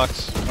through the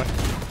box.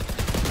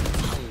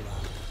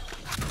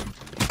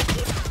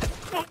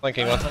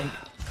 Linking one.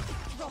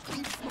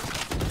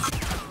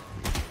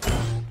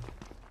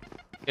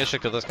 You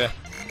should kill this guy.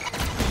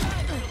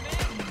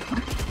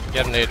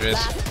 Get an nade raise.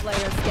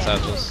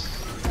 Satchels.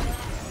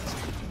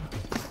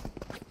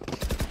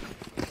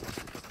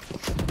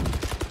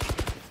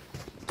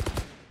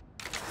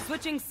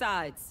 Switching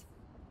sides.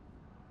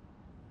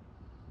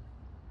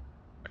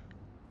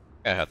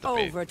 I had to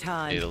bait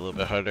Overtime. a little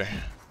bit harder.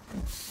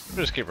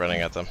 We'll just keep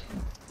running at them.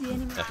 The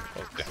enemy. Yeah,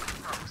 okay.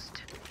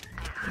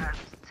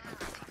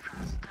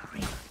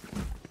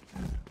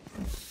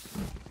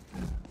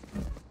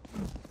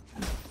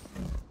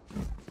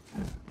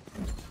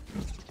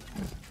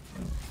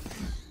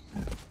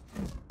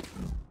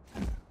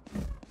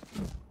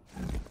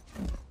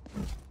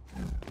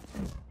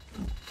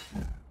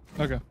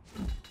 Okay.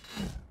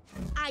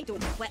 I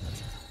don't quit.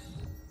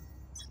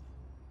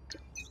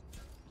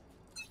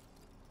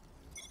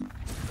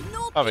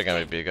 No. Probably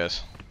gonna be B,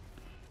 guys.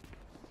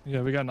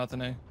 Yeah, we got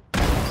nothing, eh?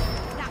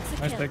 That's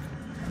a Nice kill. pick.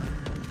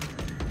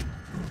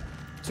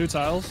 2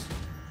 tiles.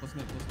 Close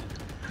mid, close mid.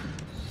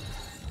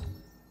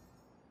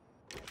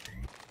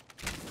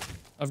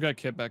 I've got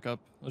kit back up.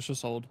 Let's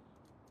just hold.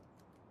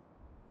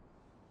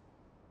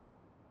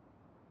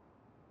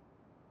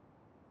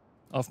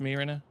 Off me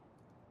right now.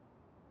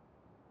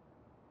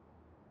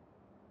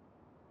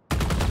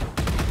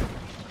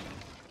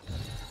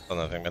 Still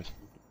nothing, man.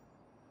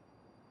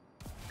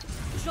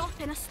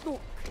 Drop in a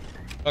smoke.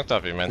 Fucked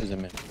off you, man. Who's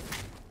in mid?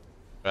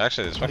 But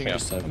actually, they're smoking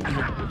up. 7.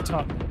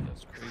 Top.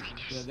 That's crazy.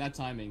 Yeah, that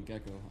timing,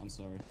 Gecko. I'm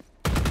sorry.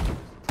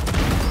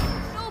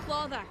 No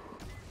bother.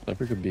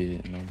 Sniper could be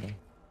no though.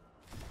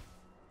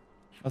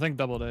 I think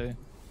double A.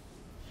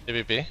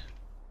 DBP.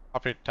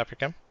 Tap your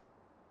cam.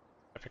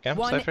 Tap your cam,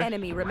 One Cypher.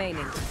 enemy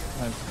remaining.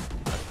 Nice.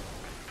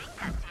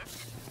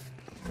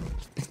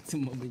 The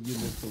moment you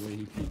looked away,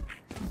 he peeked.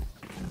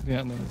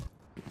 Yeah, no.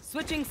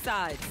 Switching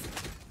sides.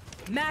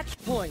 Match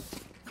point.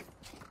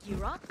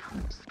 You're up.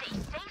 Stay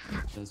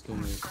safe. Let's go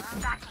mid.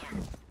 Going back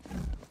in.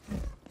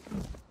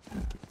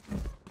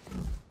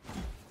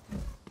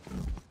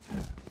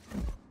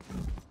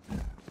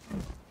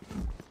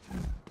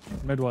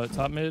 Mid what?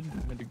 Top mid?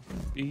 Mid to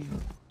B? Can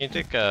you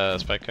take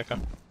spike kick up?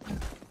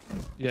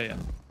 Yeah, yeah.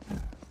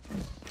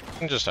 You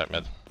can just start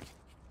mid.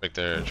 Break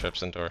their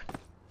trips in door.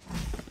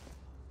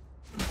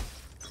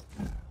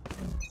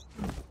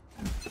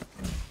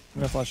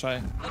 I'm gonna flash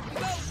high.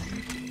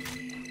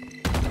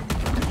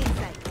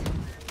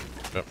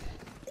 Yep.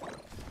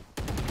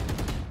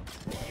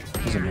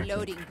 He's in mid.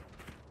 Reloading.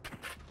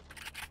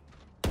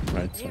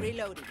 Right side.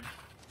 Reloading.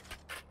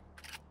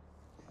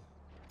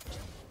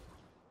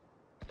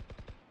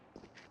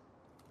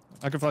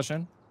 I can flash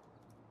in.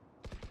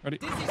 Ready?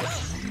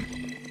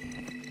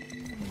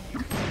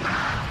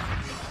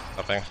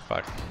 Nothing.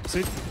 Fuck.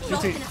 See?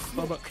 Drop in a CT.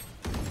 smoke.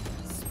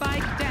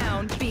 Spike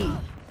down B.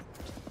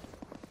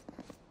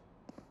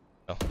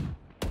 No.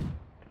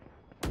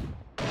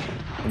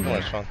 Oh,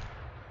 it's fun.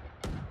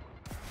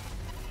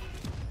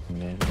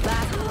 Mid.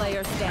 Last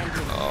player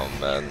standing. Oh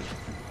man.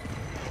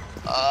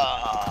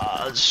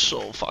 Ah, it's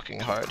so fucking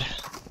hard.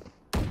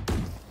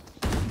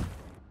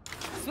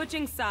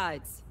 Switching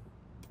sides.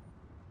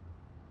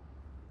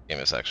 Game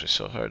is actually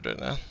so hard right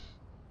now.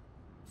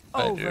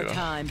 I do.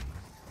 Overtime.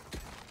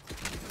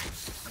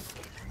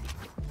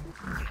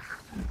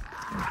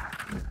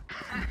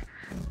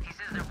 He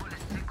says their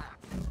bullets tickle.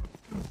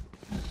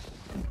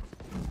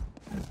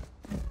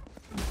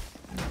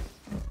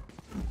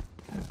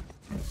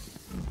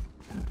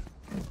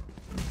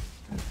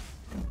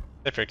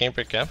 Hey, for game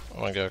break cam, I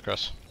wanna go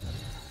across.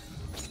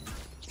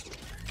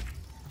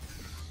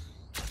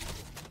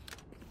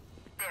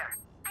 There.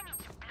 I need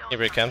to blow. Game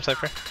break cam,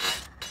 Cypher.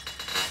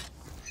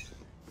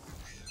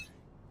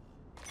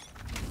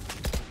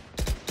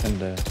 And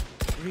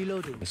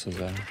Reloading. this was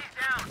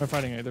They're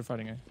fighting A. They're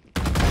fighting A.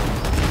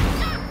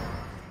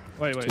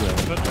 Wait, wait.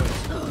 Yeah.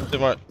 But- 2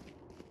 more.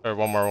 Or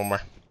one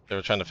more. They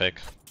were trying to fake.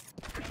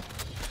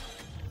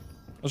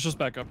 Let's just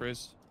back up,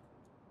 raise.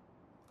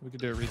 We could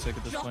do a retake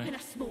at this Drop in point. a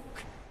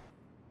smoke.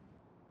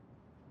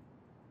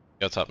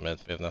 Go top mid,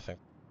 we have nothing.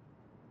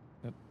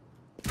 Yep.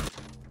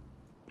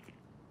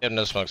 Yeah,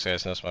 no smokes,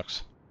 guys. No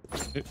smokes.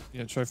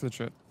 Yeah, try for the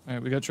trip.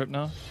 Alright, we got trip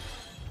now.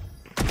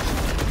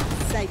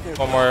 Cypher.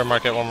 One more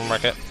market. One more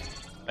market.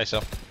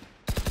 ISO.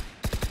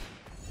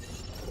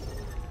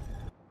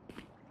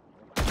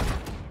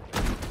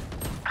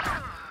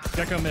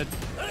 Gecko mid.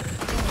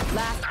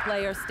 Last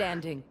player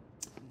standing.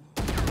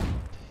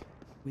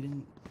 We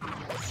didn't.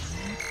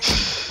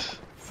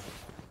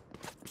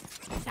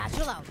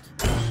 Satchel out.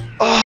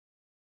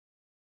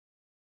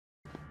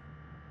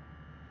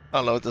 I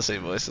don't know what to say,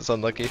 boys. It's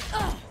unlucky.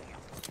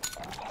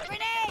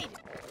 Grenade!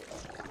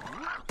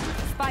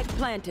 Spike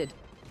planted.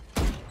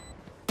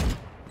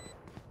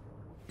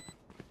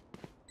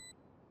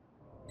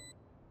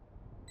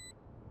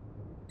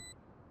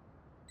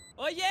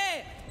 Oh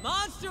yeah!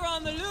 Monster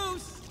on the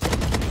loose!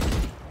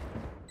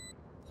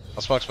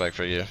 I'll smoke spike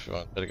for you if you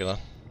want. Better get on.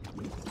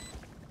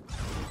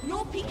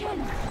 No peeking.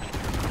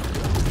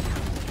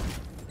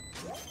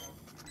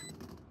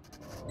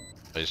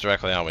 Oh, he's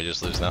directly on. We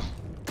just lose now.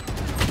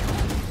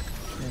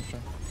 Yeah, try.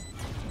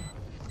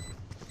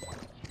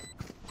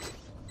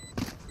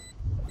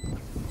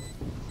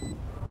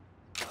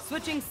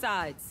 Switching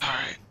sides.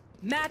 Alright.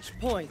 Match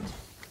point.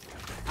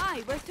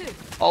 Aye, where to?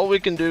 All we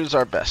can do is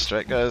our best,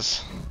 right,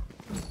 guys?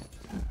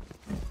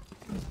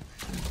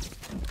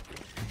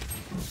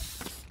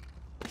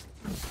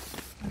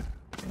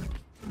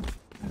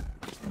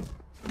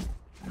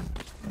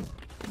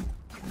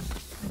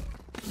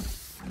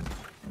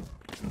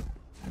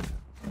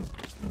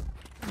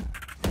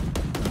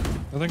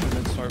 I think the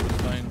mid start was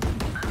fine.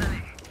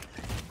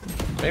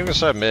 Maybe we can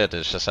start mid.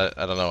 It's just I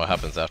don't know what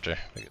happens after.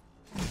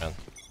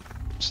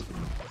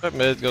 Start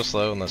mid, go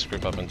slow, and let's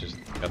group up and do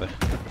together.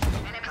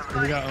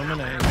 We got Omen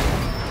A.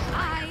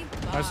 Aye.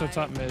 I saw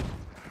top mid.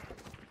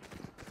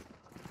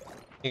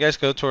 You guys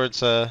go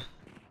towards Yep.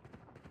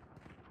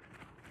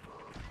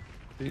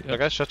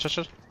 Okay, shut.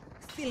 Still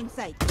in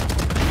sight.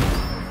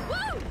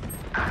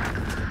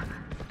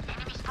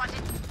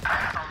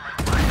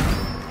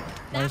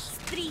 Nice. That's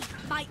 3.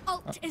 My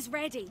ult is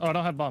ready. Oh, I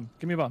don't have bomb.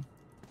 Give me a bomb.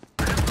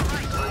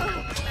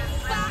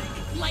 Back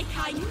like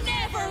I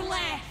never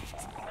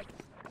left.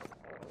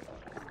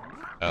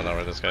 I don't know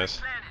where this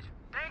guy's.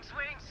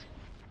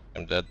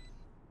 I'm dead.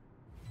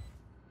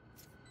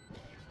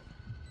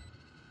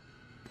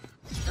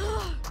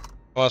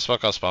 I want to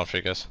smoke, I'll spawn for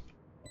you guys.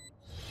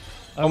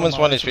 I have a Omen's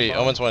 1 molly for HP, bomb.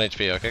 Omen's 1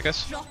 HP, okay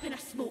guys? Drop in a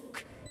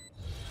smoke.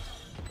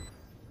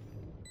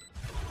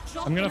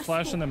 I'm gonna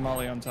flash and then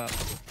molly on top.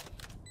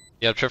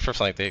 Yeah, trip for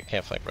flank, they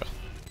can't flank, bro.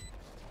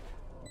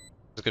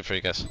 It's good for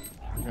you guys.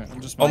 Okay, I'm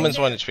just Omen's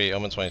 1 HP,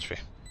 Omen's 1 HP.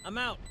 I'm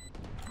out.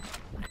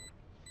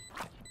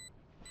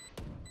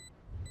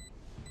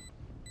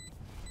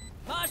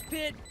 Mosh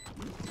pit!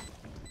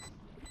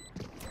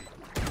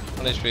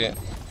 1 HP.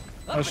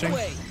 Up Pushing. and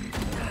away!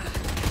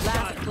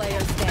 Last player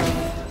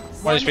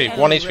standing. 1 HP,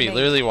 1 enemy HP, remaining.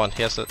 literally 1.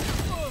 He has to.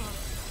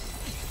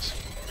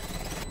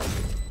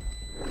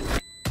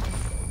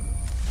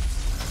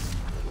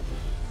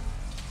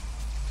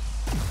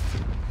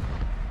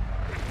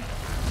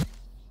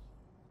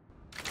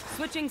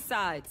 Switching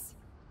sides.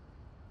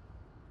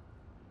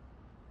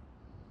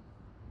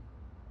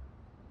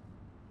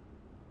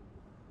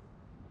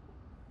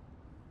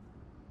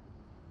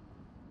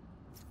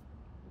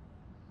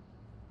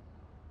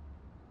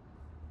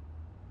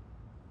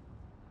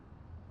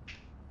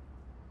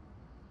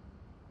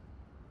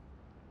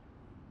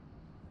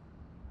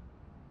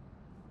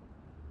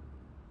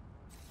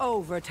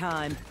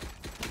 Overtime.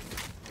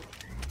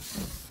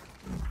 Stay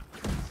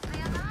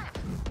alive.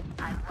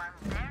 I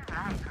want their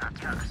life,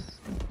 not yours.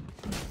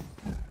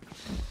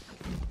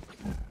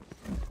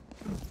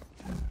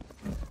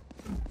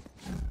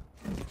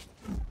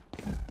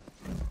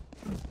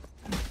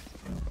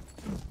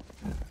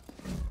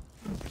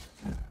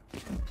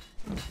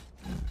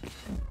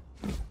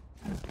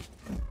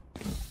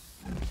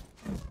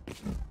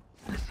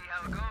 Let's see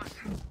how it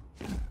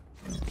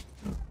goes.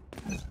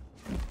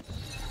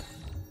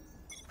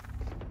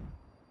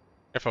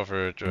 Careful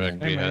for direct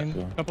A B hit.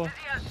 main. Couple.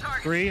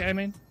 3, I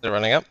mean. They're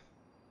running up.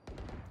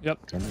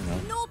 Yep. Turning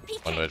around. No One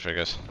peeking. wait for you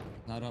guys.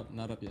 Not up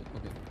yet.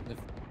 Okay.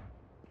 Left.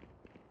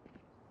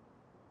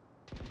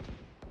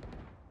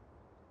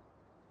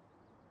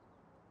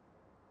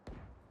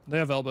 They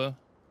have elbow.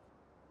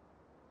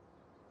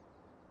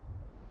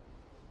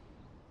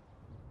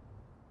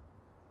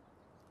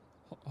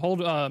 Hold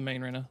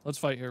main right now. Let's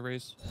fight here,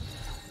 Raze.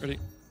 Ready?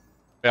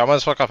 Yeah, I'm gonna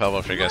smoke off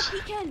elbow for you No guys.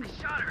 peeking.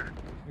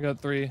 We got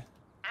 3.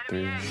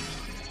 3.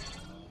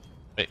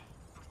 Wait.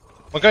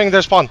 We're going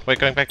their spawn. Wait,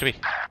 going back to B.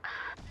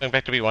 Going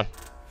back to B1.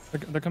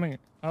 They're coming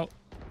out.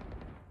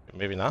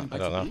 Maybe not. I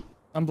don't know.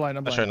 I'm blind.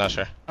 I'm Not blind. sure. Not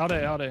sure. Out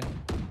A, out A.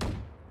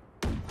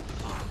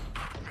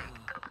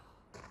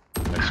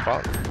 Next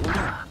spot.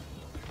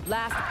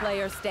 Last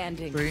player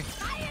standing. 3.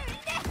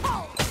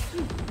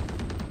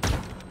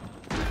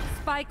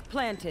 Spike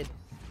planted.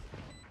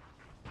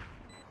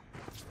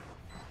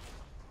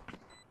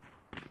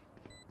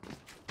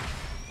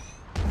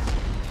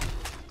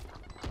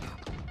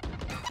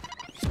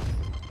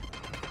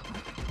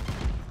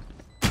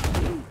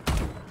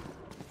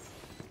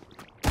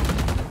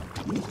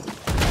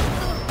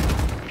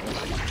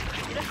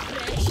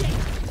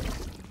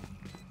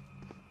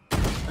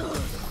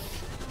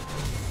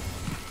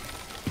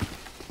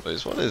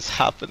 Boys, what is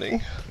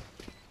happening?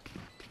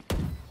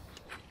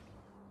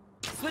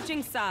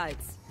 Switching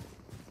sides.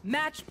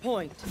 Match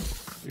point.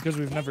 Because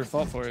we've never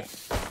fought for it.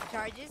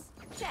 Charges?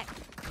 Check.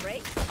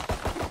 Break?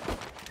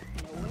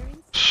 Nowhere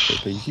in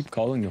But you keep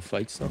calling the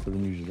fight stuff, and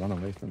then you just run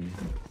away from me.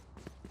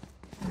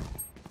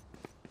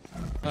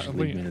 Just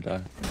leave me to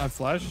die. I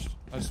flashed.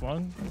 I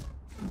swung.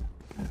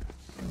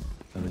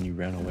 And then you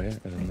ran away,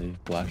 and then they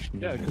flashed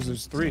me. Yeah, because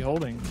there's 3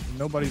 holding.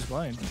 Nobody's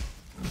blind.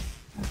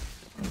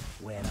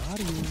 Where are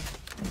you?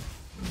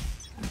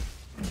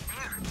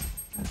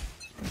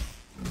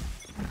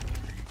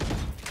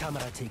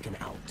 Camera taken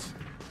out.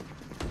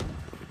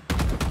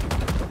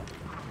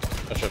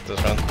 I tripped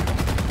this one.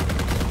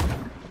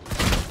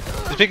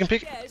 He's peeking,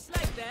 peek.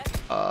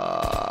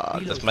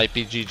 This might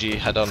be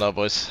GG. I don't know,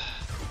 boys.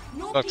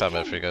 Fuck time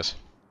in for you guys.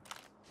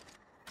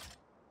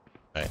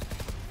 Alright.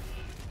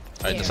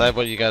 Alright, decide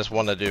what you guys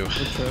want to do.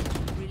 Good trip.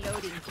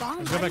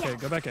 Go back A.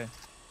 Go back A.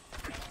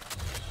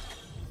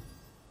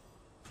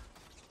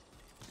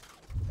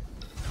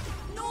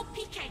 No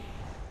peeking.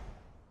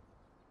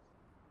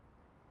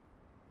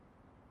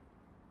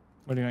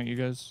 What do you want, you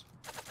guys?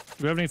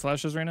 Do we have any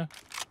flashes right now?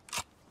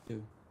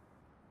 2.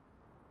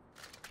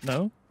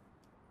 No?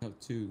 No,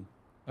 2.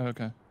 Oh,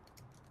 okay.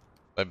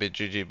 Might be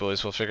GG,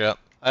 boys. We'll figure out.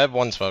 I have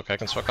 1 smoke. I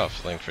can smoke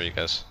off link for you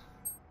guys.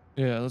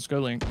 Yeah, let's go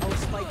Link. Oh,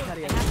 spike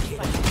carrier.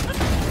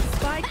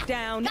 Spike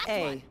down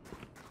A.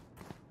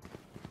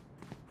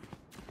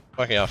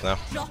 Fucking off now.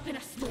 Drop in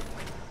a smoke.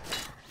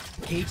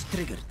 Cage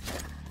triggered.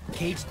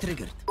 Cage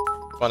triggered.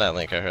 One at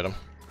link. I heard him.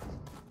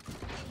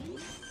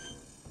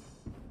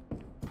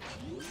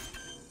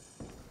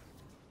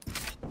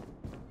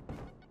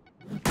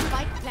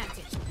 Spike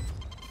planted.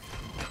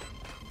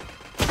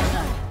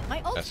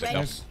 My ult's That's it, ready.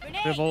 Nice. We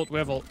have ult. We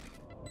have ult.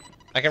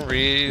 I can I'm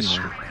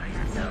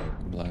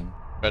blind.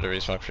 try to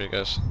re-smoke for you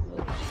guys.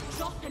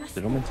 Drop in a They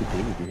don't meant to do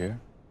it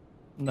here.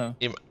 No.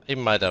 He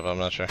might have. I'm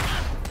not sure.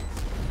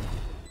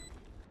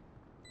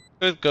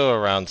 Could go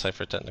around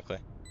Cypher technically.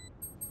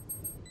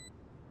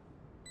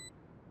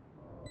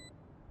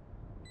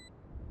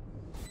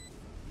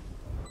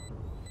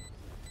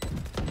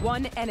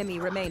 One enemy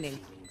remaining.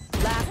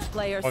 Last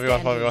player 1v1,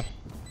 standing.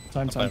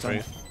 1v1. Time. For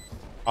you.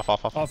 Off.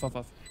 Off,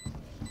 off.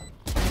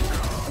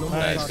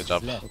 Nice, good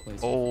job. Left.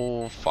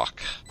 Oh,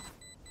 fuck.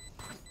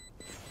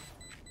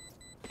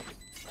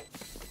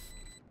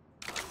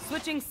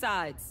 Switching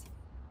sides.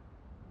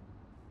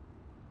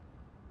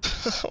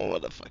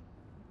 What the fuck?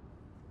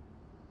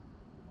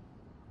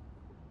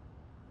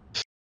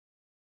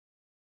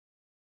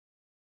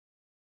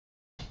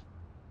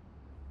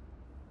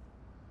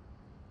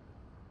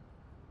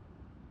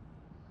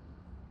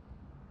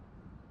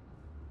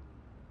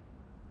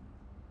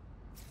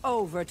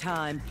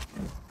 Overtime.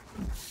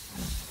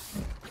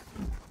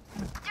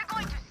 They're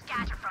going to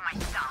scatter from my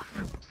stuff.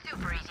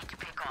 Super easy to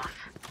pick off.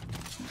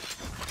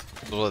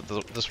 What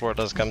this war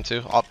does come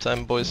to. Op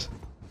time, boys.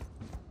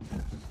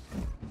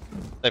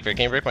 Cypher,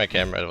 can you break my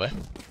cam right away?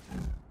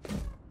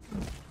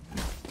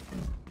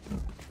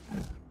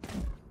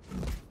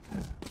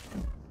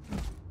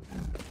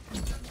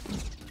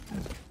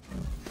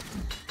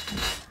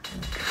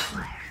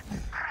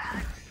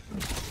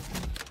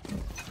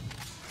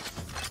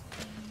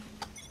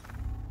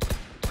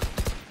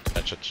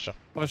 Chill.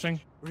 Pushing.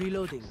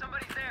 Reloading.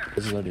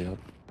 This is already up.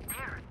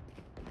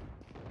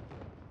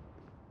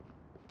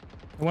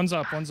 One's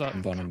up. One's up.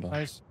 I'm done.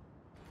 Nice.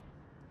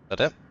 That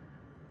it?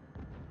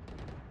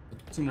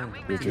 2 more.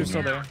 You're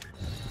still there.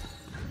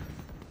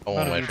 I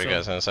won't wait for you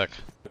guys in a sec.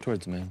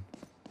 Towards me.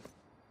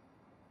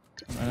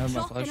 I have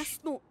my drop in a flash.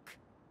 smoke.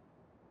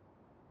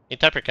 You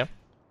tap your cam.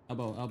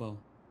 Elbow.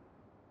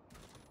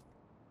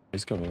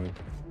 He's got orb.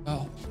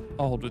 Oh,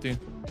 I'll hold with you.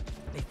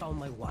 They found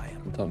my wire.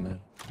 What's up, man?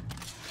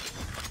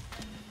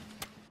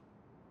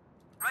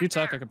 If you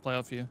talk, I can play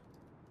off you.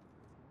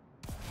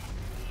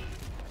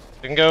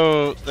 They can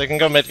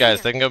go mid,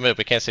 guys. They can go mid.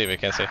 We can't see.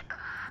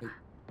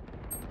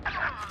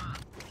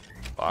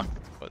 Fuck.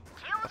 What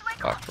the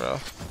fuck, bro?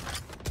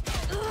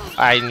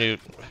 I knew.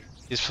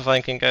 He's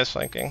flanking, guys.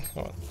 Flanking.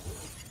 Come on.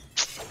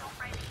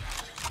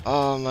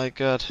 Oh my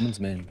god. Someone's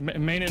main.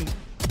 Main and...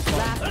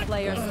 Last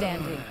player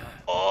standing.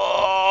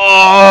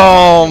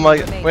 Oh my.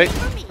 Wait.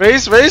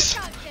 Raise.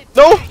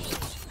 No.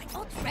 My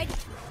ult's ready.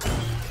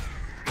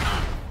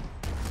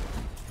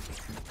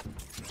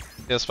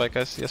 Yes, spike,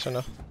 guys. Yes or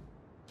no?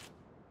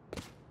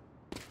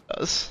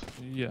 Does.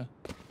 Yeah.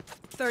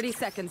 30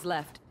 seconds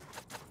left.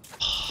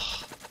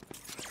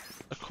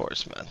 Of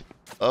course, man.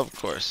 Of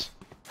course.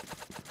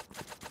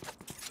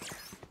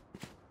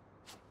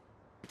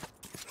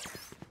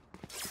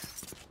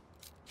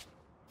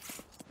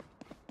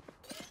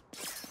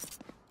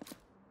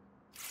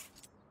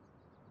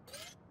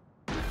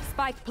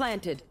 Spike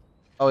planted.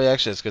 Oh, yeah,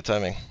 actually, it's good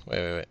timing.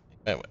 Wait.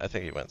 I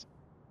think he went.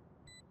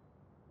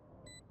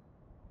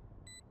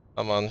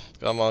 Come on,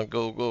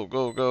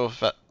 go.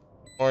 Fat.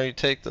 The more you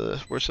take,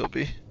 the worse it'll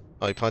be.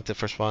 Oh, he planted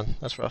for spawn.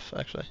 That's rough,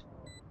 actually.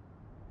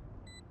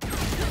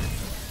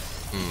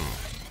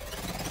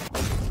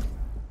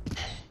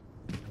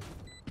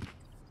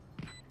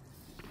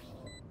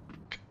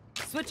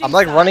 I'm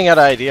like running out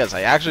of ideas.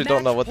 I actually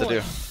don't know what to do.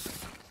 I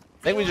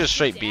think we just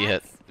straight B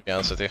hit, to be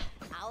honest with you.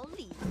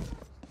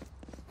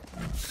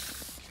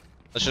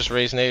 Let's just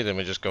raise nade and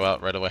we just go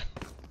out right away.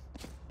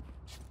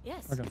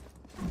 Yes. Okay.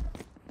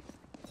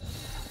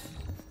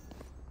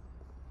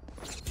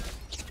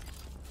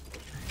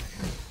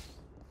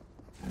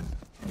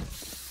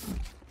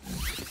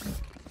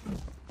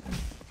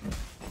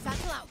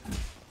 Satchel out.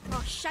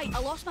 Oh shite, I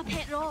lost my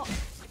pet rock.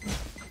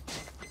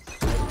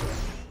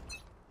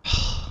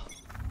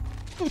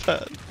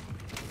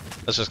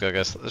 Let's just go,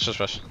 guys. Let's just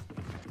rush.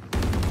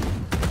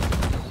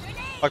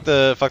 Fuck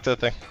the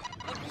thing.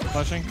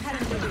 Flashing.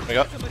 We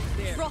go.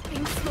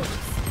 Dropping smokes.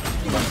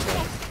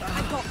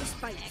 I got the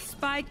spike.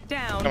 Spike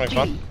down. Coming B.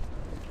 spawn.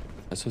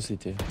 That's what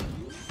CT.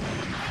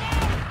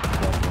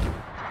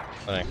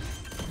 I think.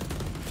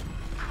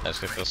 Let's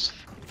get this.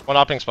 One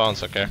opping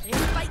spawns, okay.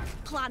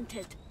 Spike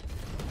planted.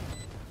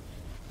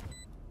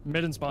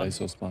 Mid and spawn.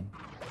 ISO spawn.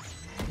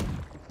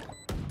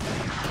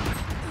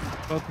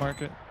 Both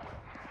market.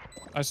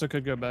 ISO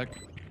could go back.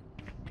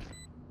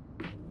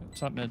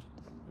 It's not mid.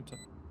 It's up.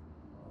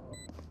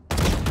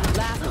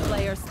 Last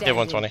player standing. Get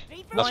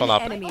 120. That's one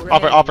op. enemy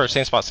Opper,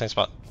 same spot, same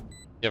spot.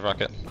 Give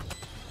rocket.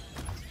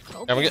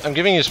 I'm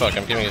giving you smoke,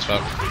 I'm giving you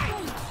smoke.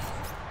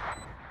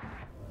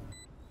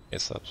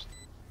 8 steps.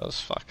 That was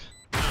fuck.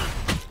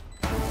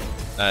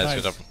 Nice,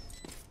 good job.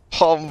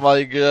 Oh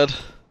my god.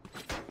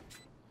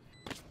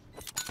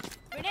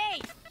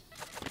 Grenade.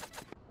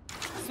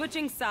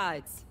 Switching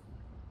sides.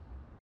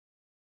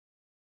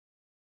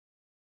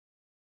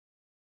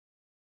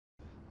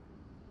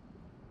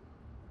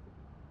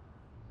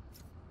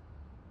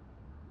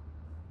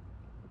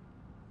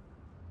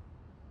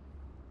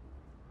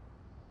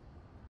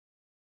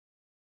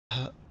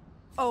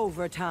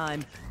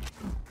 Overtime.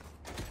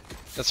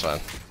 That's fine.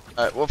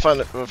 Alright, we'll find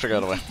it. We'll figure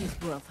out a way.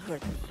 This world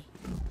hurt me.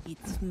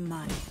 It's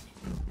mine,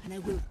 and I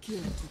will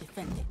kill to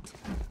defend it.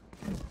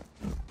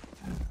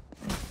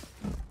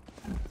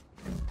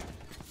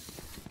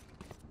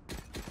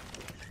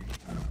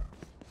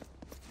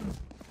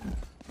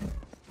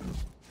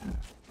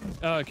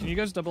 Can you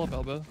guys double up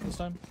elbow this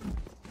time?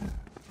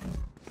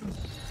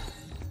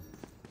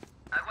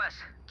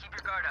 Keep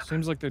your guard up.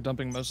 Seems like they're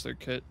dumping most of their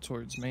kit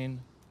towards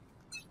main.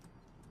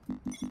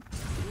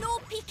 No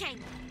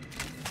peeking.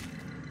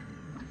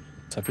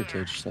 Tap your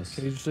cage, Sus.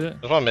 Caged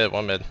it. There's one mid,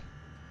 one mid.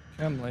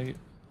 Okay, I'm late.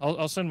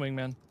 I'll send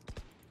wingman.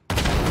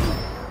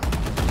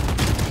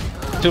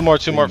 Two more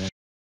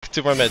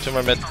mid, two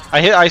more mid.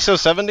 I hit ISO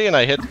 70 and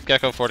I hit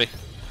Gecko 40.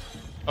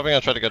 Probably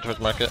gonna try to go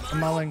towards market. I'm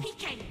mauling.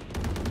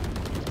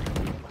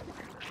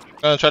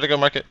 Gonna try to go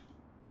market.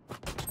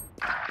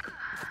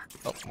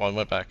 Oh, one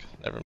went back.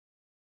 Never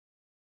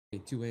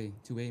mind. 2A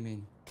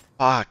main.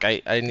 Fuck,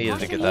 I needed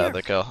to get that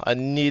other kill. I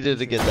needed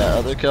to get that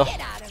other kill.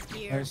 Get out of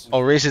here. Nice. Oh,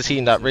 Raze is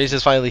heating up. Raze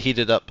is finally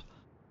heated up.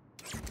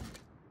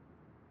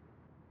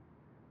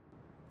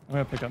 I'm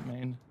gonna pick up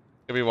main.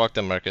 Could we walk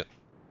them market?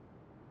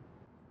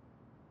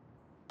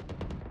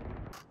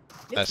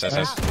 Nice, nice,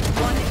 nice.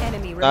 One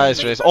enemy Nice,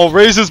 remaining. Raze. Oh,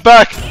 Raze is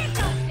back!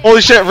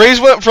 Holy shit, Raze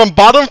went from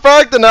bottom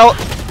frag to now.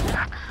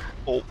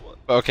 Oh,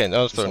 okay,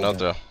 no throw, no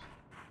throw.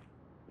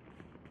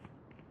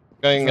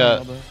 Going,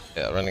 yeah,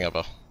 running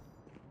elbow.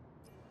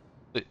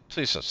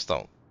 Please just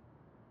don't.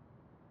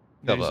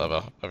 Double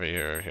elbow. Over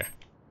here, over here.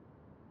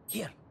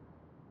 Here.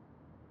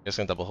 Guess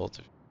gonna double hold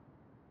too.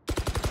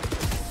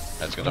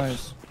 That's good.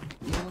 Nice.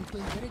 You want to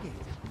interrogate?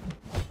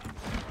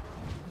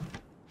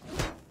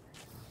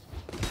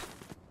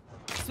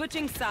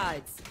 Switching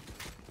sides.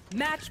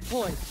 Match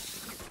point.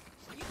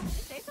 You gonna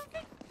say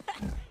something?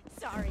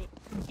 Sorry,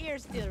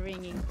 ear's still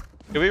ringing.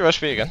 Can we rush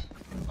B again?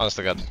 Honest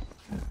to God.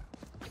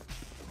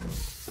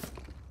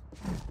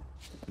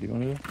 What do you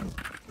want to do?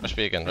 Rush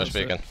B again, rush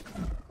B again.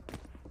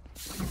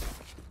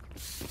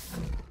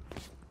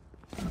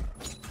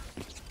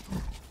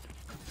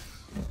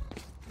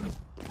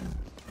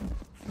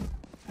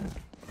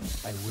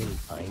 I will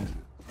find you.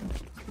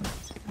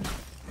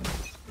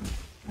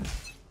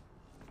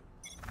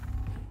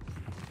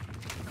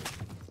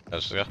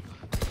 Let's just go.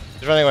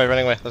 He's running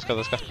away. Let's go,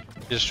 let's go.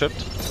 He just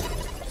tripped.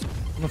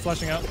 I'm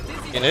flashing out.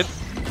 You need?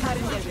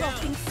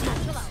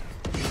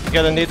 You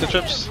gotta need the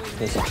trips.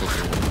 There's a trick.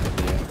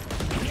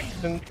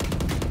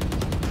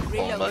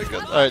 Yeah. Oh my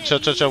god. Alright,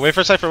 chill. Wait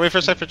for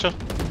Cypher, chill.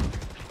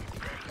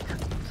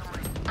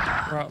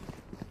 We're up.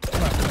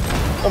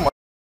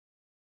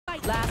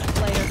 Last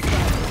player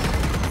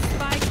standing.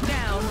 Spike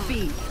down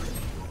B.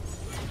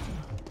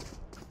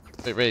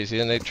 Wait, Raze, you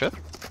didn't need trip?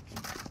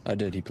 I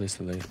did, he placed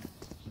the late.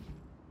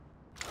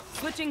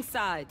 Switching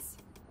sides.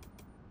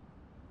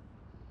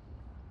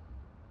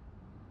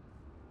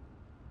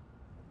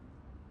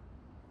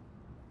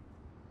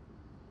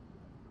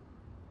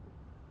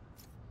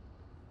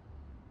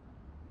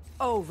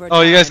 Overtime.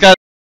 Oh, you guys got.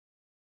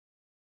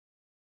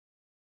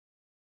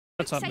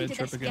 That's up mid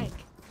trip again.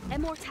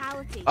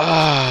 Immortality.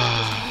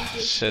 Ah,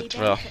 shit,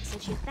 bro.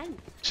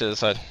 Shit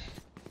aside.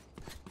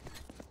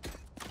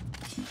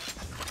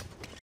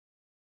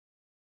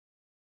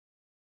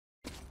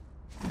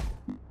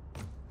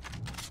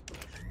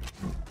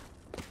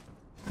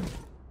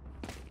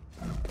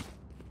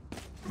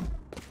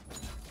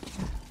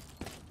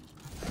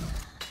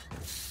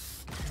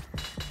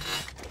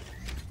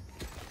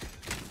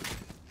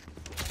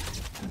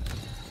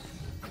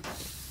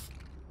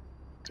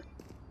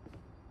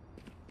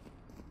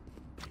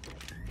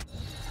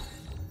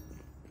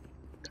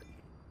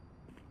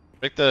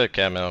 Break the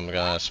cam and I'm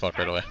gonna smoke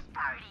right away.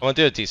 I want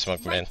to do a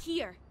T-smoke main. Right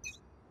here.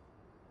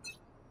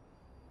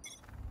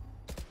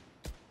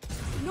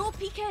 No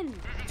peeking.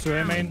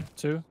 2A main,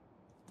 2.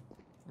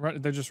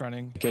 They're just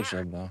running. Okay,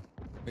 shut now.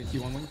 Wait,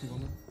 T1 win, T1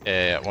 win.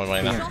 Yeah, one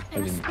main now. Drop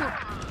in a smoke.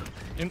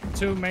 In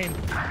 2 main,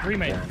 3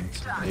 main.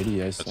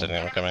 80, I That's saw. it,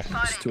 I'm coming.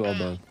 It's 2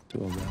 elbow.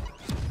 2 elbow.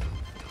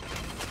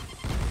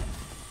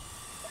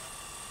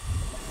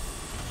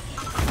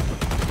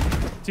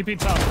 TP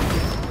top.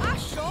 I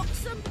shot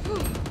some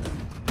poop.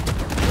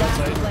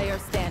 Last player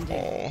standing.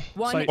 Oh.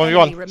 One Site. enemy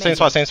 1v1. remaining. Same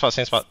spot, same spot,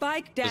 same spot.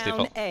 Spike Just down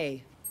default.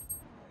 A.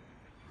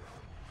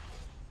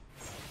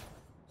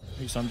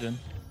 He summed in.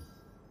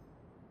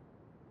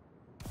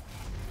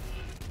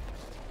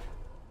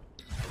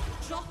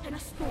 Drop in a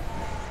smoke.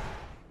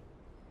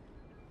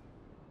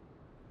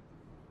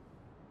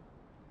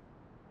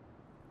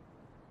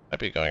 Might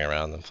be going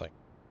around and like.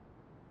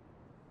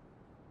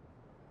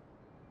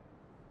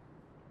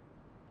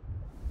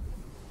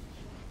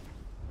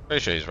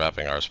 Pretty sure he's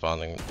wrapping our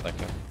spawning. Like,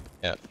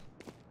 yeah.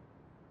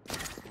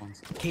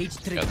 Cage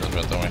Got trigger. this,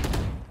 bro, don't worry.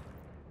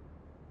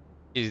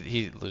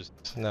 He loses.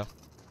 No.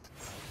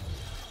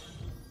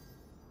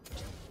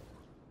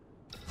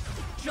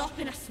 Drop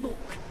in a smoke.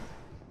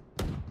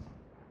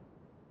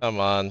 Come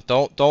on.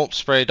 Don't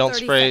spray, don't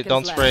 30 spray,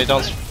 don't seconds spray,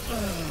 left. don't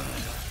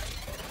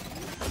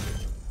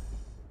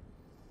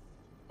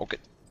Okay.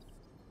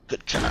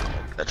 Good job.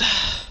 Good.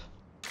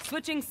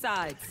 Switching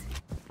sides.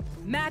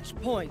 Match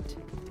point.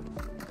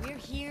 We're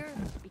here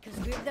because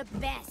we're the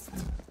best.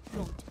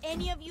 Don't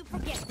any of you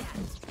forget that.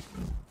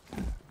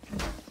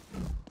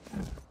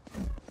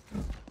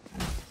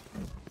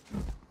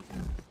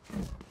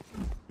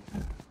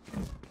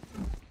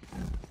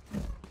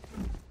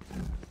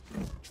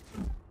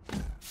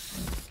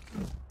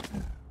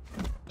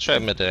 Let's try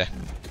midday.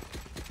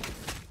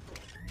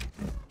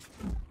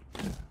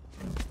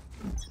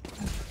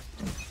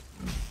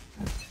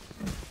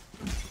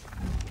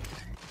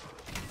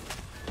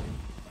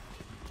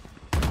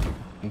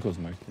 Uncle's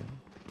marked it.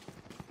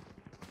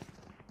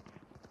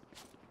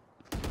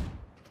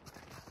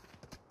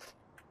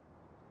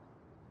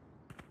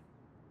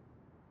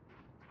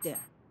 There.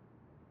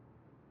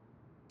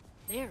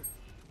 There.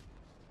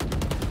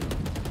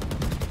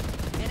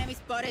 Enemy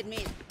spotted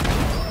me.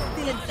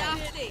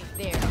 Nasty.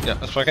 There. Yeah,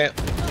 let's fucking it.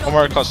 One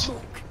more close.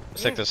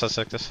 Let's take this, let's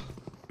take this.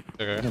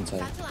 Okay.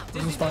 Inside.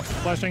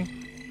 Flashing.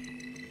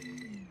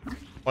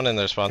 One in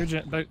there, spawn.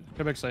 Go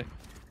back site.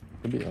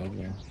 Could be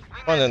over.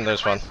 One in there,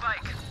 spawn.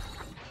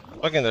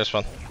 Look in there,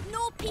 spawn.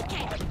 No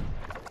peeking.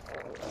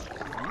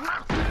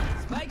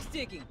 Spike's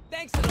ticking.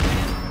 Thanks, little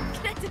man.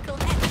 Critical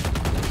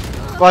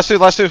hit.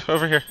 Last two,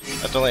 over here.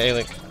 That's only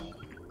A-Link.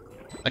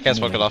 I can't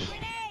smoke it off.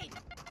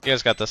 You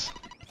guys got this.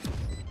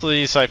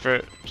 Please,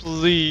 Cypher.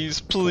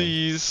 Please,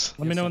 please.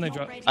 Let me know when they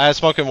drop. I had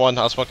smoke in one,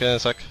 I'll smoke it in a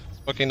sec.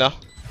 Smoking now.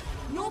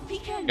 No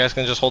peeking. You guys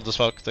can just hold the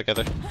smoke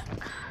together.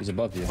 He's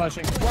above you.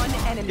 Flashing. One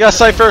enemy. Yes,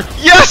 Cypher!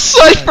 Yes,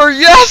 Cypher!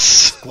 Yes!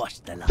 Squash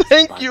the last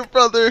Thank spike. you,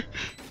 brother!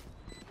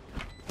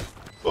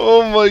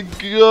 Oh my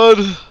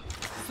god.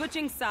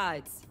 Switching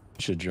sides.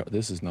 You should drop.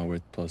 This is not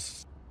worth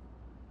plus.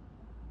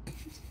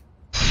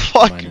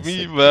 Fuck minus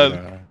me, 6.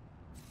 man.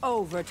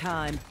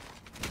 Overtime.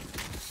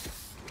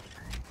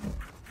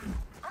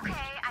 Okay,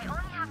 I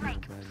only have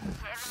like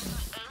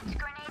 78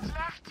 grenades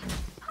left.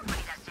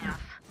 Hopefully that's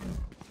enough.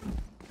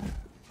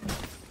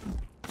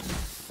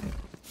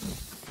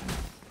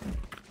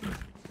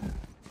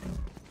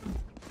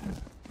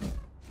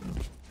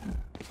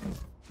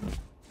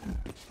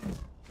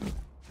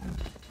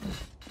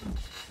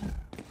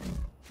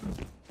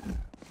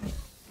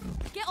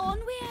 Get on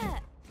with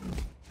it.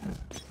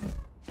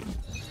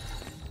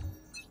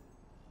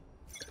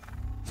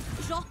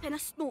 Drop in a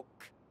smoke.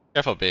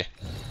 Careful, B.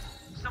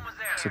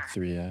 Took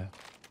 3, yeah.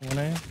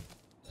 1A.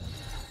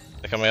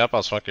 They're coming up,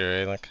 I'll smoke your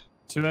A-Link.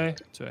 2A.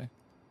 2A.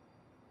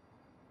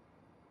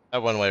 I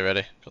have one way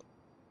ready.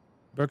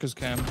 Broke his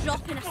cam.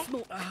 Drop in a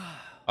smoke. Oh,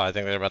 I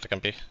think they're about to come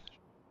B.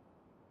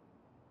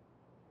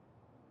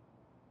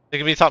 They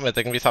can be top mid,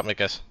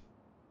 guys.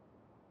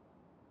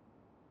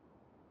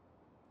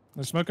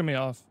 They're smoking me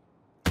off.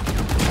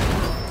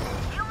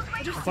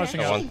 Just Flashing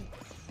Got out. one.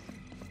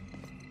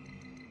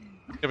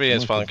 Could be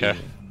in spawn care.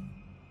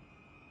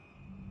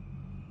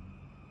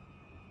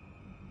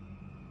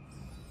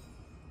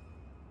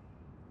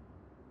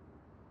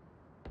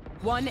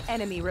 One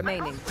enemy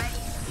remaining.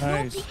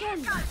 Nice.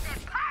 peeking.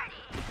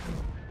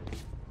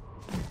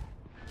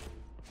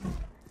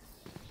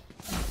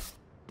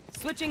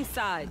 Switching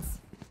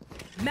sides.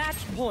 Match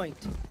point.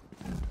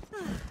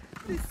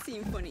 The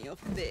symphony of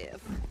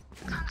death.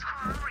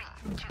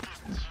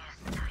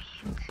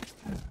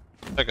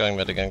 They're going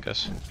mid again,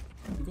 guys.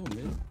 You go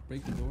mid,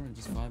 break the door, and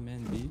just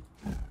 5-man B.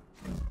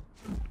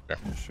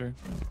 Sure.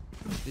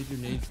 Save your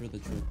nade for the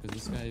trip,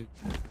 because this guy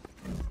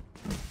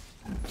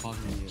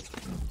talking to you.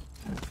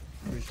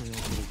 Pretty sure he'll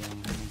put it down.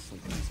 Almost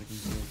like 10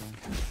 seconds to go down.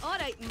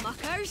 Alright,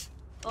 muckers.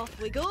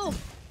 Off we go.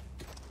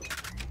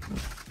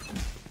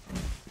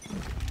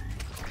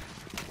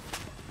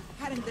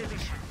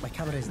 My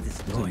camera is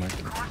destroyed.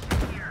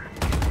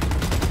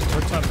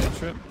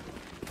 trip.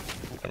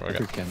 There we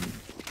go. Can.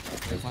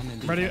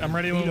 I'm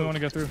ready when we want to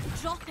get through.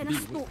 Drop in a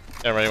smoke.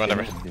 Yeah, ready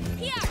whenever.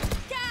 Here,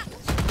 cat.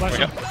 Flash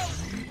There him.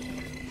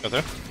 we go.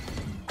 Go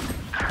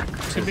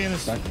through. Should be in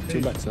this.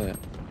 Two backside.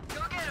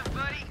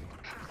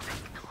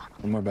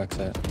 One more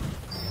backside.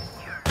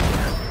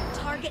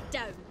 Target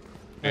down.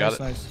 We got Nice,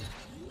 it. nice.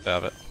 We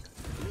have it.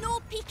 No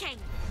peeking.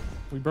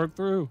 We broke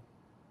through.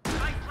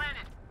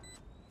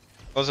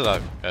 Close it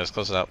out, guys.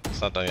 Close it out. It's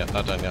not done yet.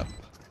 Not done yet.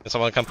 Can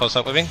someone come post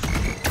up with me?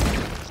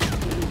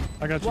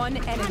 I got you. One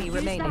enemy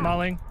remaining. I'm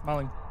mauling.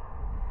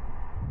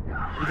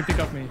 You can pick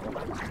up me.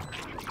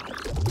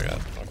 We got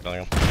it. I'm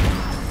killing him.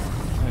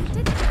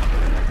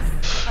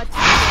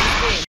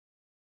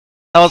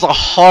 That was a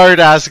hard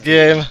ass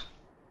game.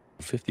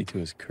 52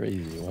 is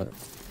crazy. What?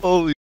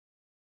 Holy.